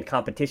 But again,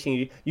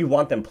 competition, you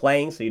want them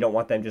playing, so you don't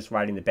want them just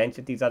riding the bench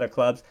at these other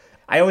clubs.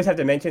 I always have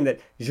to mention that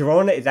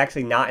Girona is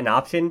actually not an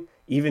option,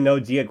 even though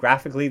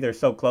geographically they're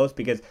so close,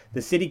 because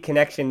the City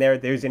connection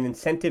there's an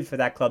incentive for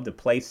that club to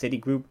play City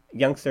group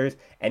youngsters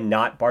and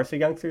not Barca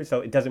youngsters, so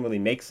it doesn't really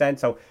make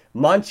sense. So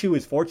Manchu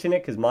is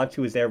fortunate because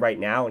Manchu is there right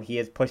now, and he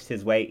has pushed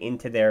his way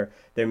into their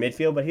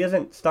midfield, but he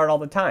doesn't start all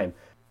the time.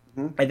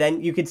 And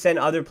then you could send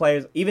other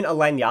players, even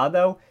Alenya,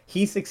 though,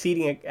 he's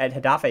succeeding at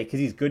Getafe because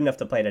he's good enough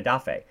to play at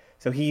Getafe.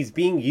 So he's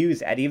being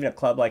used at even a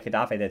club like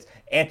Getafe that's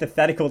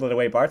antithetical to the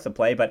way Barca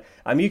play. But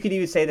you could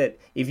even say that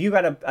if you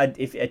got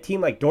if a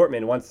team like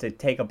Dortmund wants to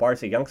take a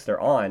Barca youngster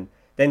on,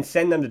 then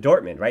send them to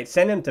Dortmund, right?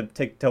 Send them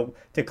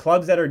to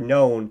clubs that are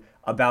known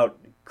about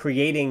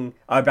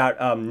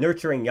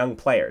nurturing young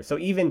players. So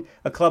even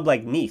a club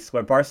like Nice,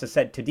 where Barca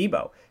sent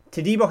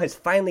Todibo has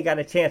finally got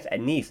a chance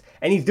at Nice,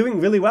 and he's doing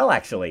really well,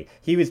 actually.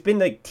 He has been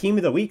like team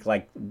of the week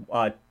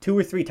 2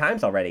 or 3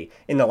 times already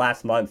in the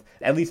last month,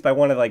 at least by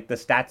one of the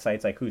stat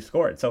sites like Who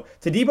Scored. So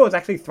Todibo is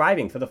actually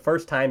thriving for the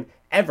first time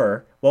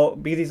ever, well,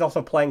 because he's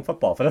also playing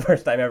football for the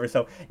first time ever.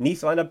 So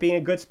Nice will end up being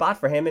a good spot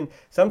for him, and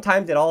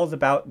sometimes it all is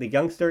about the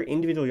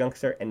individual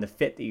youngster, and the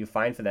fit that you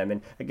find for them.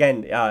 And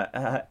again,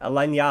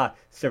 Alenya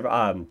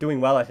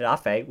doing well at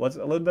Getafe was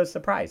a little bit of a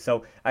surprise.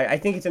 So I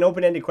think it's an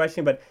open-ended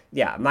question, but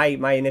yeah,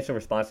 my initial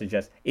response is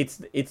just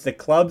it's the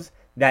clubs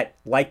that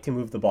like to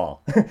move the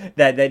ball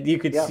that you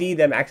could see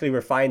them actually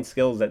refine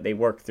skills that they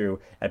work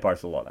through at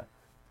Barcelona.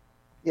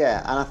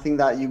 Yeah, and I think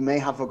that you may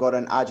have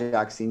forgotten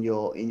Ajax in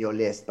your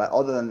list, but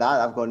other than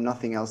that, I've got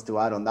nothing else to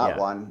add on that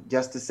one.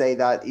 Just to say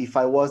that if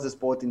I was the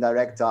sporting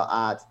director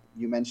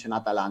you mentioned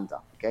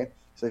Atalanta, okay?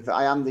 So if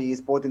I am the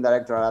sporting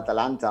director at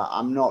Atalanta,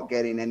 I'm not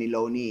getting any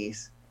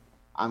loanees.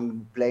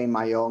 I'm playing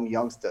my own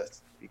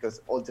youngsters,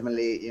 because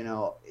ultimately,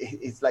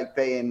 it's like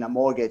paying a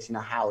mortgage in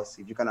a house.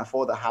 If you can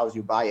afford the house,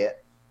 you buy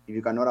it. If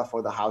you cannot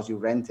afford the house, you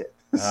rent it.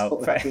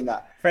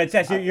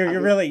 Francesc,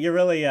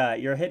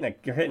 you're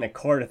hitting a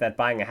chord with that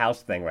buying a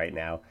house thing right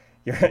now.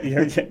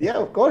 Yeah,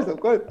 of course.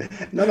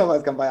 None of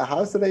us can buy a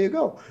house, so there you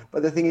go.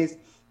 But the thing is,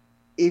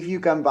 if you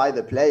can buy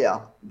the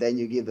player, then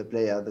you give the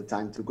player the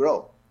time to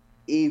grow.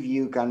 If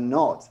you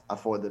cannot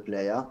afford the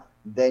player,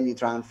 then you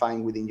try and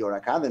find within your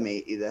academy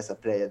if there's a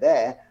player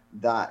there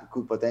that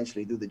could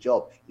potentially do the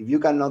job. If you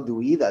cannot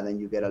do either, then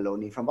you get a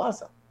loanee from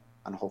Barca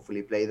and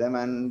hopefully play them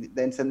and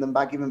then send them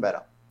back even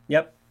better.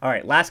 Yep. All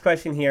right, last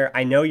question here.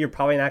 I know you're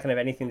probably not going to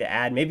have anything to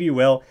add. Maybe you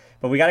will,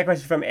 but we got a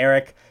question from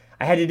Eric.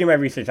 I had to do my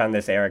research on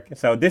this, Eric.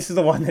 So this is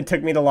the one that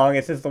took me the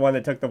longest. This is the one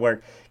that took the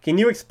work. Can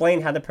you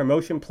explain how the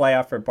promotion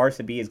playoff for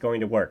Barca B is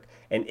going to work?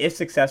 And if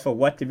successful,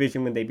 what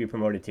division would they be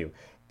promoted to?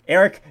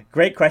 Eric,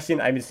 great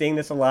question. I've been seeing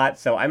this a lot,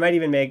 so I might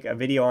even make a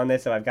video on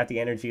this if I've got the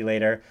energy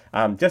later,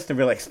 just to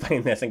really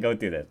explain this and go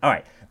through this. All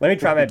right, let me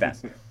try my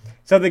best.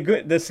 So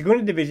the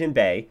Segunda Division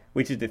B,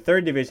 which is the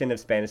third division of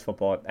Spanish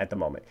football at the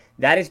moment,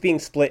 that is being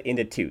split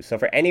into 2. So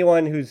for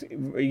anyone who's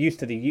used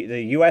to the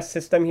U.S.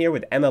 system here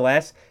with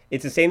MLS,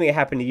 it's the same thing that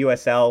happened to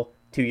USL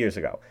 2 years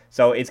ago.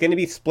 So it's going to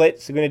be split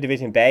Segunda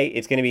Division B.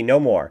 It's going to be no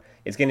more.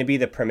 It's going to be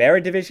the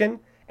Primera Division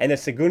and the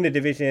Segunda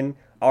Division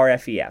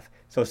RFEF.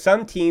 So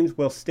some teams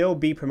will still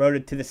be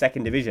promoted to the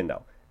second division,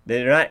 though.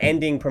 They're not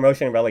ending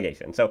promotion and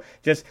relegation. So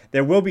just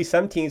there will be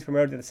some teams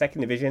promoted to the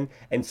second division,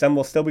 and some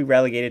will still be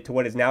relegated to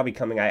what is now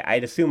becoming,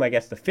 I'd assume,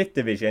 the fifth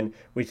division,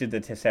 which is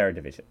the Tercera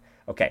division.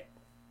 Okay.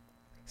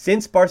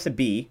 Since Barca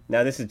B,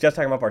 now this is just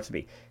talking about Barca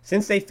B,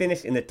 since they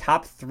finished in the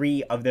top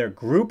 3 of their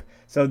group,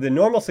 so the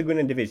normal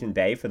Segunda Division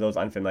B, for those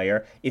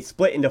unfamiliar, it's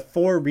split into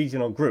 4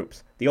 regional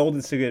groups, the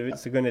old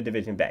Segunda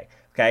Division B.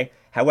 Okay.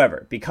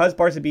 However, because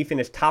Barca B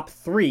finished top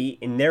 3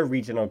 in their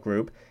regional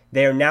group,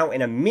 they are now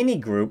in a mini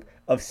group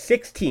of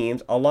 6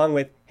 teams, along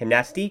with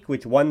Gimnàstic,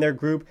 which won their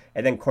group,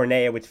 and then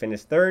Cornellà, which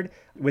finished 3rd,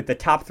 with the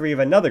top 3 of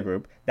another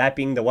group, that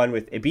being the one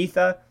with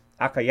Ibiza,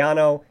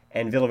 Alcoyano,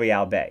 and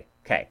Villarreal B.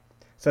 Okay.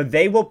 So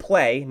they will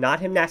play, not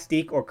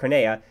Gimnàstic or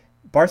Cornellà.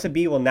 Barca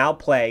B will now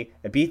play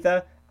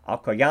Ibiza,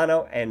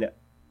 Alcoyano, and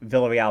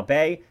Villarreal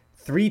B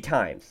 3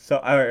 times,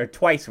 or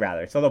twice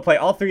rather. So they'll play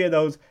all 3 of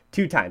those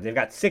 2 times. They've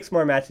got 6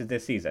 more matches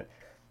this season.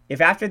 if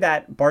after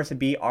that Barca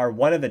B are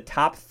one of the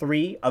top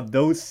 3 of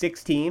those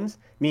 6 teams,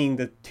 meaning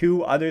the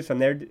 2 others from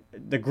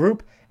the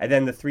group and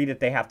then the 3 that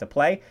they have to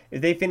play,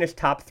 if they finish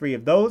top 3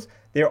 of those,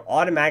 they're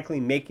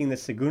automatically making the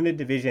Segunda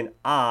Division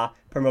A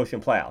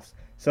promotion playoffs.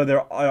 So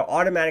they're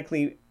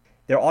automatically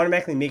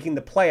making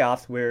the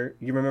playoffs, where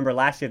you remember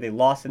last year they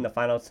lost in the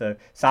final to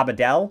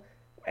Sabadell,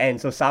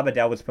 and so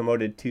Sabadell was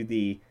promoted to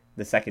the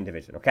second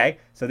division, okay?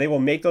 So they will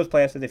make those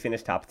playoffs if they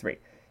finish top 3.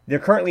 They're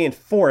currently in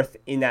 4th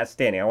in that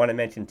standing. I want to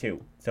mention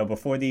too. So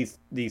before these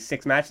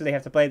 6 matches they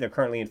have to play, they're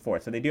currently in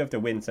 4th. So they do have to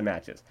win some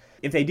matches.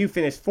 If they do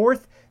finish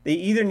 4th, they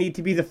either need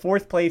to be the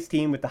 4th place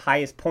team with the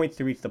highest points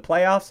to reach the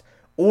playoffs,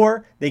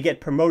 or they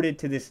get promoted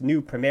to this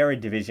new Primera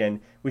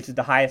Division, which is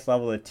the highest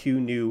level of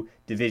 2 new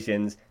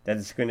divisions that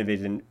the Segunda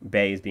Division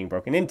Bay is being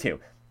broken into.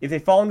 If they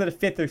fall into the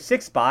 5th or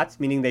 6th spots,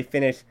 meaning they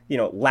finish,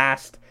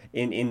 last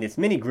in this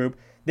mini group,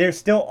 they're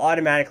still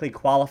automatically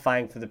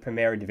qualifying for the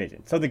Primera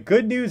Division. So the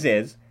good news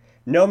is,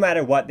 no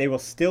matter what, they will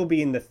still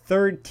be in the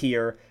 3rd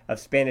tier of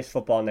Spanish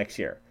football next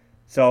year.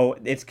 So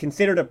it's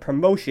considered a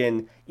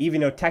promotion,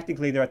 even though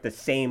technically they're at the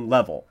same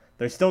level.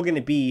 They're still going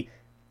to be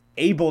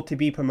able to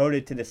be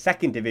promoted to the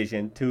 2nd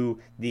division, to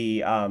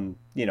the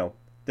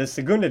the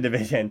Segunda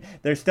Division.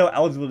 They're still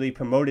eligible to be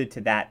promoted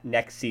to that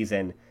next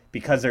season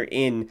because they're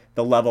in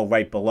the level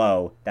right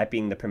below, that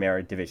being the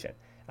Primera Division.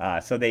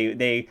 So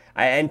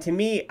and to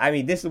me, I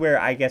mean, this is where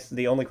I guess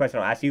the only question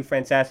I'll ask you,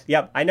 Frances.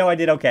 Yep, I know I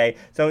did okay.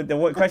 So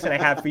the question I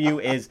have for you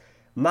is,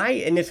 my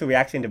initial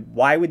reaction to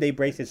why would they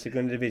break the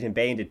Segunda Division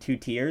Bay into 2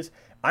 tiers?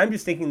 I'm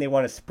just thinking they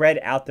want to spread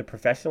out the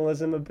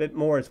professionalism a bit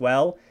more as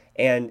well.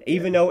 And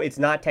even though it's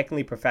not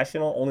technically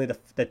professional, only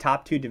the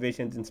top 2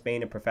 divisions in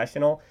Spain are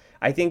professional,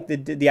 I think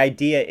the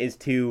idea is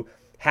to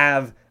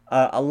have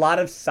a lot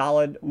of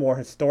solid, more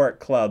historic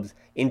clubs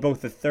in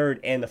both the 3rd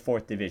and the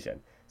 4th division.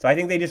 So I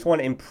think they just want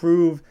to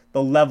improve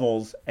the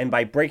levels, and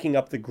by breaking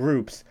up the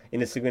groups in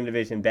the Segunda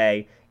Division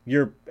Bay,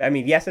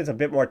 yes, it's a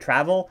bit more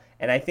travel,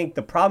 and I think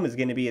the problem is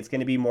going to be it's going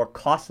to be more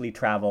costly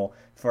travel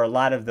for a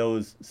lot of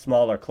those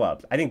smaller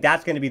clubs. I think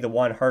that's going to be the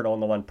one hurdle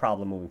and the one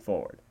problem moving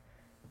forward.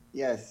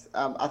 Yes,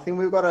 I think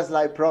we've got a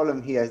slight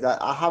problem here, is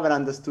that I haven't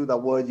understood a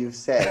word you've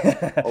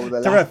said over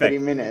the last 30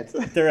 minutes.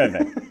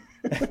 Terrific.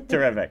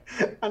 Terrific.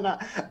 And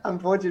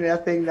unfortunately, I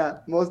think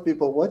that most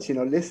people watching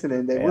or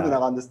listening, they wouldn't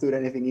have understood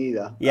anything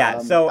either. Yeah.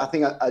 So I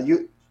think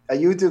a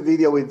YouTube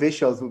video with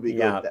visuals would be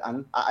good.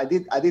 And I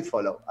did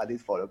follow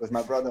because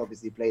my brother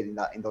obviously played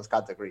in those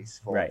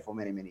categories for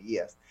many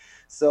years.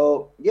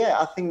 So yeah,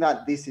 I think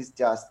that this is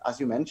just, as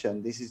you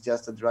mentioned, this is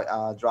just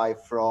a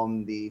drive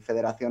from the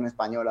Federación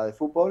Española de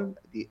Fútbol,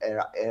 the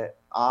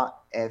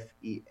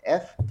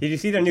RFEF. Did you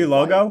see their new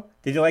logo?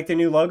 Did you like their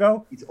new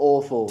logo? It's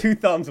awful. 2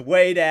 thumbs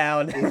way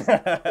down. It's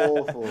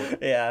awful.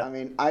 Yeah. I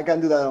mean, I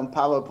can do that on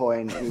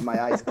PowerPoint with my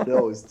eyes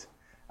closed.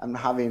 I'm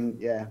having,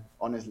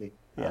 honestly.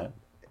 Yeah.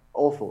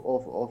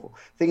 Awful.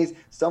 Thing is,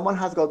 someone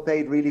has got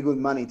paid really good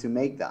money to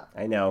make that.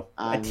 I know.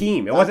 A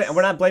team. It wasn't.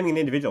 We're not blaming an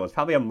individual. It's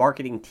probably a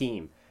marketing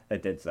team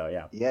that did so.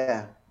 Yeah.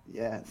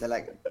 Yeah. They're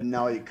like,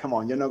 no, come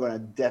on, you're not gonna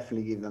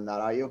definitely give them that,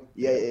 are you?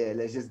 Yeah.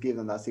 Let's just give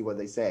them that. See what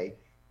they say,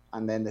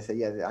 and then they say,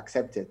 yeah, they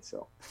accept it.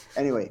 So,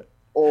 anyway,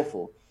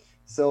 awful.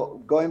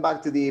 So going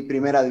back to the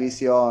Primera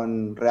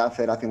División Real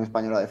Federación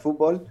Española de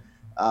Fútbol,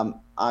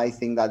 I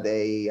think that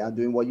they are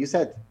doing what you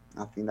said.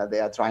 I think that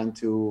they are trying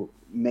to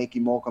make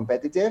it more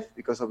competitive,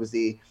 because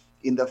obviously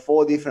in the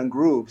 4 different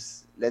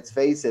groups, let's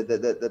face it,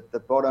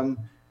 the bottom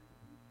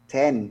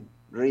 10,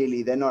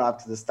 really, they're not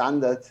up to the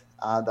standard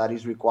that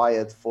is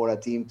required for a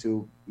team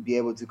to be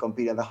able to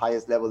compete at the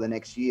highest level the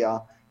next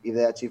year if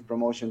they achieve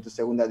promotion to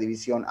Segunda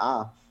División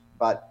A.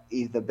 But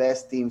if the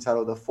best teams out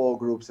of the 4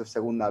 groups of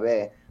Segunda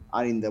B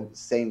are in the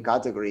same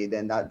category,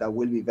 then that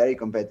will be very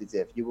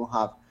competitive. You will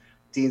have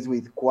teams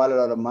with quite a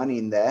lot of money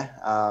in there.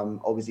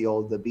 Obviously,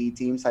 all the B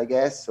teams, I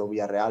guess. So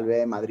Villarreal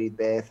B, Madrid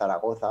B,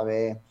 Zaragoza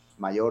B,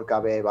 Mallorca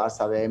B,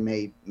 Barça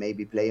B may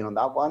be playing on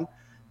that one.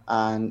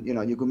 And,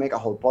 you could make a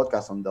whole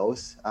podcast on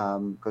those.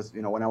 Because,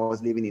 when I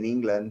was living in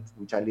England,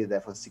 which I lived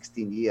there for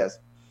 16 years,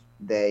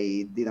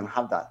 they didn't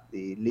have that.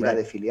 The Liga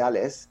de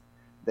Filiales,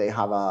 they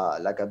have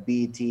a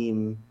B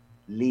team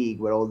league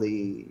where all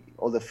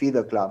the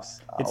feeder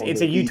clubs.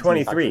 It's a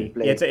U23.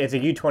 It's a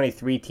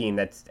U23 team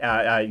that's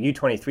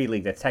U23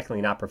 league that's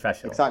technically not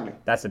professional. Exactly.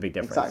 That's a big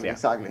difference.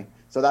 Exactly.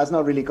 So that's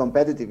not really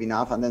competitive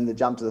enough, and then the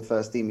jump to the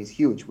first team is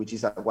huge, which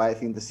is why I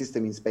think the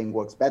system in Spain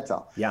works better.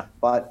 Yeah.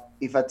 But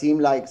if a team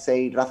like,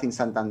 say, Racing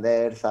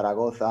Santander,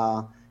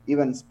 Zaragoza,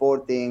 even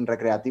Sporting,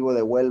 Recreativo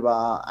de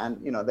Huelva,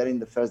 and they're in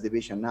the first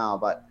division now,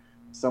 but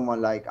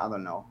someone like, I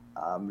don't know,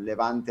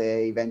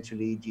 Levante,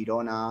 eventually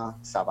Girona,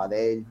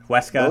 Sabadell,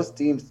 Huesca. Those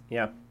teams,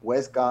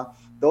 Huesca,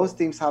 those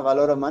teams have a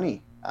lot of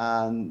money,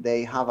 and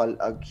they have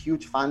a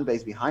huge fan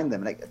base behind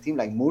them. Like a team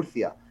like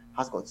Murcia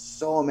has got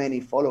so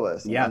many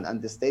followers,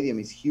 and the stadium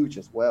is huge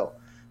as well.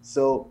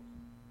 So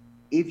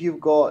if you've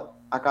got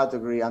a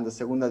category under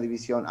Segunda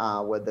División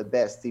A where the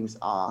best teams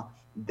are,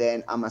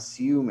 then I'm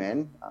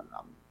assuming,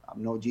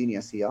 I'm no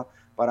genius here,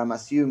 but I'm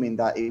assuming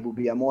that it will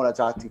be a more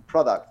attractive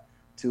product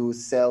to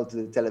sell to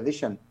the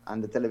television,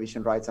 and the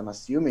television rights, I'm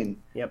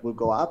assuming, will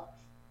go up.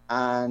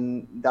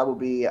 And that will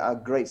be a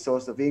great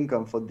source of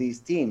income for these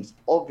teams.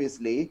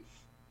 Obviously,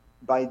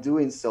 by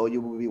doing so, you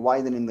will be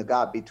widening the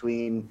gap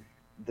between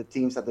the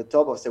teams at the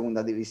top of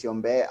Segunda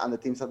División B and the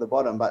teams at the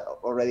bottom, but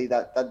already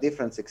that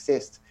difference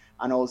exists.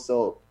 And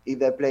also, if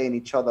they're playing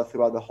each other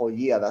throughout the whole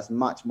year, that's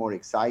much more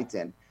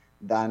exciting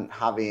than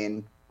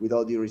having, with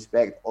all due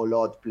respect,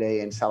 Olot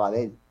play in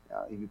Sabadell.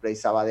 If you play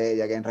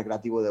Sabadell against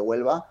Recreativo de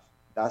Huelva,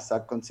 that's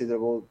a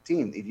considerable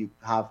team. If you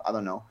have, I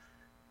don't know,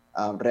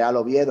 Real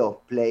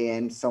Oviedo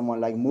playing someone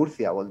like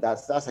Murcia, well,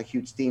 that's a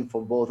huge team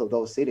for both of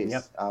those cities.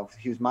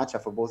 Huge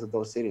matchup for both of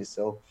those cities.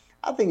 So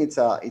I think it's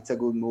a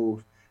good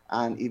move.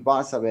 And if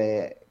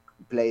Barça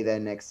play there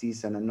next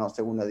season and not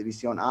Segunda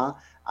División A,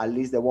 at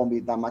least there won't be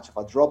that much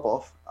of a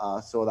drop-off,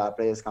 so that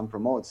players can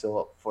promote.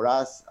 So for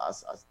us,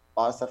 as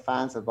Barça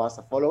fans, as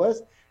Barça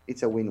followers,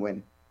 it's a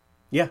win-win.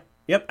 Yeah.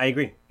 Yep, I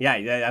agree. Yeah,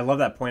 I love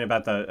that point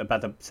about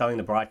the selling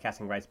the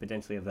broadcasting rights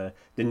potentially of the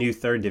new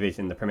third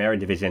division, the Primera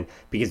division,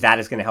 because that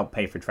is going to help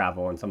pay for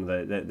travel and some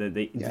of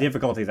the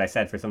difficulties I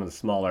said for some of the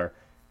smaller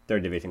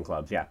third division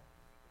clubs. Yeah,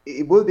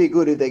 it would be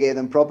good if they gave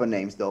them proper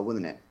names, though,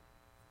 wouldn't it?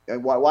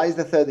 Why is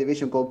the third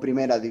division called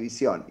Primera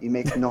División? It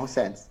makes no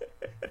sense.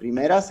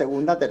 Primera,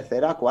 Segunda,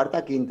 Tercera,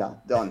 Cuarta,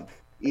 Quinta. Done.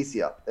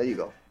 Easier. There you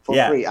go. For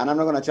free. And I'm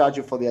not going to charge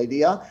you for the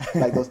idea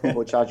like those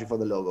people charge you for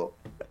the logo.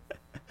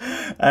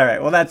 All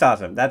right. Well, that's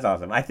awesome. That's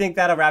awesome. I think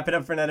that'll wrap it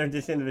up for another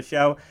edition of the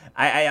show.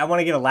 I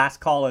want to give a last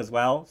call as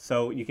well.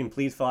 So you can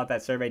please fill out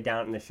that survey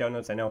down in the show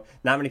notes. I know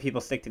not many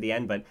people stick to the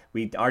end, but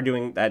we are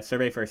doing that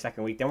survey for a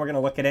second week. Then we're going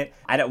to look at it.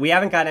 We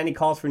haven't got any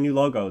calls for new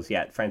logos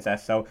yet,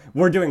 Frances. So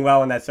we're doing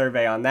well in that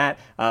survey on that.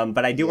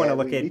 But I do want to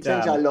look at... We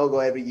change our logo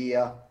every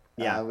year.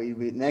 Yeah.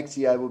 Next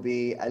year will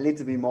be a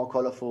little bit more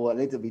colorful, a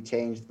little bit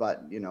changed,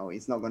 but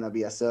it's not going to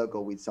be a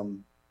circle with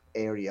some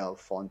Arial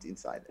font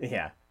inside it.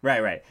 Yeah,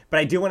 right. But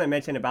I do want to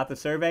mention about the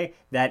survey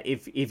that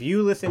if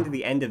you listen to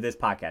the end of this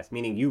podcast,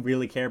 meaning you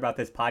really care about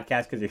this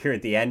podcast because you're here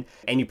at the end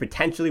and you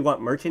potentially want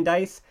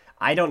merchandise,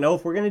 I don't know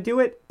if we're going to do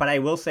it, but I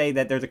will say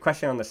that there's a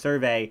question on the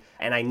survey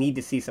and I need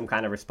to see some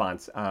kind of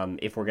response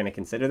if we're going to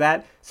consider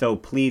that. So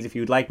please, if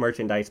you'd like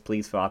merchandise,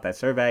 please fill out that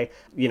survey.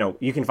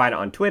 You can find it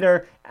on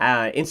Twitter,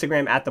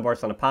 Instagram at the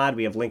Barcelona Pod.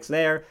 We have links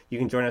there. You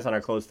can join us on our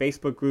closed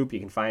Facebook group.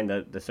 You can find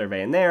the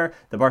survey in there.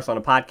 The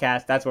Barcelona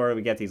Podcast, that's where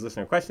we get these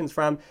listener questions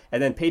from.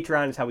 And then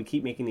Patreon is how we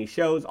keep making these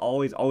shows.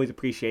 Always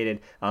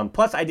appreciated.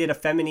 Plus, I did a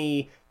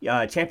Femini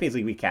Champions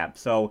League recap.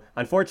 So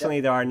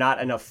unfortunately, there are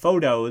not enough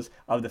photos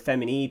of the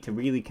Femini to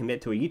really commit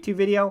to a YouTube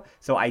video.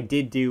 So I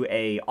did do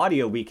a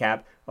audio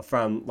recap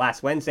from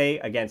last Wednesday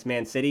against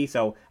Man City.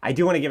 So I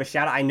do want to give a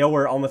shout out. I know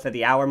we're almost at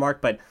the hour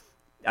mark, but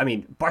I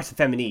mean, Barça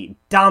Femini,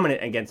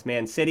 dominant against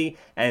Man City,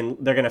 and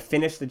they're going to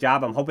finish the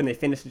job. I'm hoping they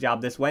finish the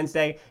job this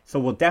Wednesday. So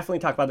we'll definitely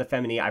talk about the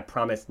Femini, I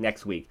promise,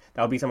 next week.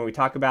 That'll be something we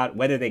talk about,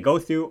 whether they go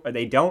through or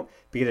they don't,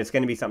 because it's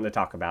going to be something to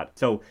talk about.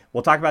 So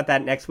we'll talk about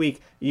that next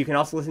week. You can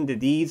also listen to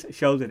these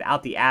shows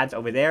without the ads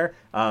over there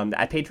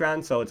at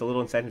Patreon, so it's a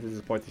little incentive to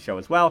support the show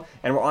as well.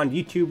 And we're on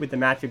YouTube with the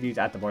match reviews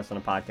at the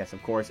Barcelona Podcast,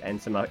 of course,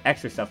 and some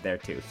extra stuff there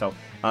too. So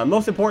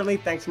most importantly,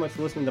 thanks so much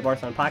for listening to the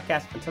Barcelona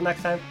Podcast. Until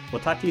next time,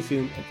 we'll talk to you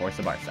soon, and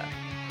Forza Barça.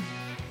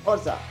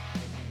 Forza.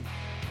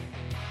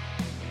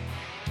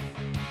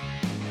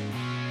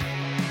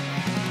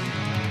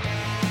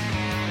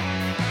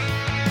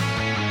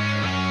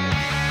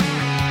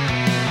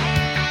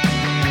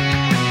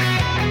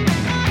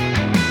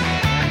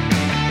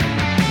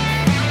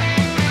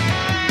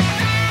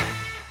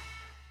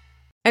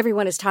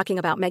 Everyone is talking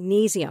about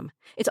magnesium.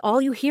 It's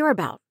all you hear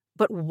about.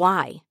 But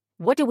why?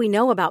 What do we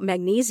know about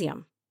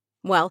magnesium?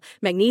 Well,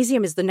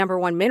 magnesium is the number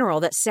one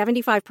mineral that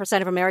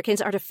 75% of Americans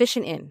are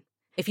deficient in.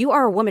 If you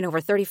are a woman over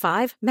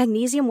 35,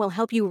 magnesium will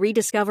help you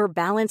rediscover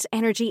balance,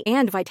 energy,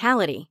 and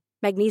vitality.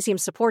 Magnesium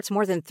supports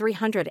more than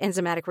 300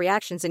 enzymatic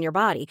reactions in your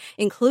body,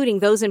 including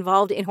those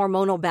involved in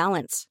hormonal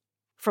balance.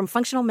 From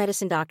functional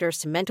medicine doctors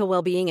to mental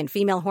well-being and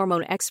female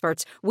hormone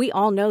experts, we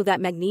all know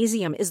that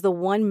magnesium is the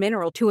one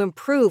mineral to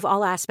improve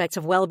all aspects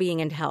of well-being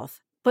and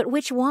health. But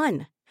which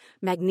one?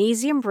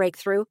 Magnesium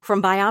Breakthrough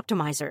from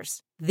Bioptimizers,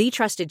 the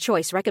trusted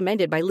choice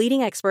recommended by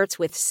leading experts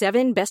with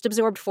 7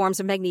 best-absorbed forms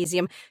of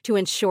magnesium to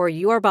ensure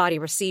your body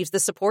receives the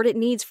support it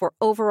needs for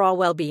overall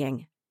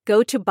well-being.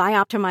 Go to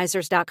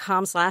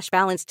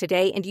bioptimizers.com/balance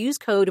today and use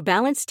code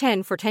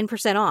BALANCE10 for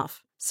 10%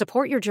 off.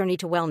 Support your journey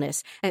to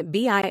wellness at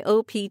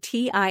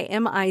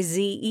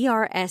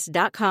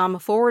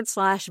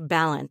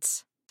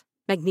bioptimizers.com/balance.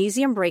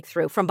 Magnesium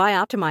Breakthrough from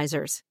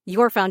Bioptimizers,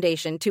 your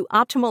foundation to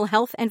optimal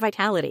health and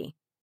vitality.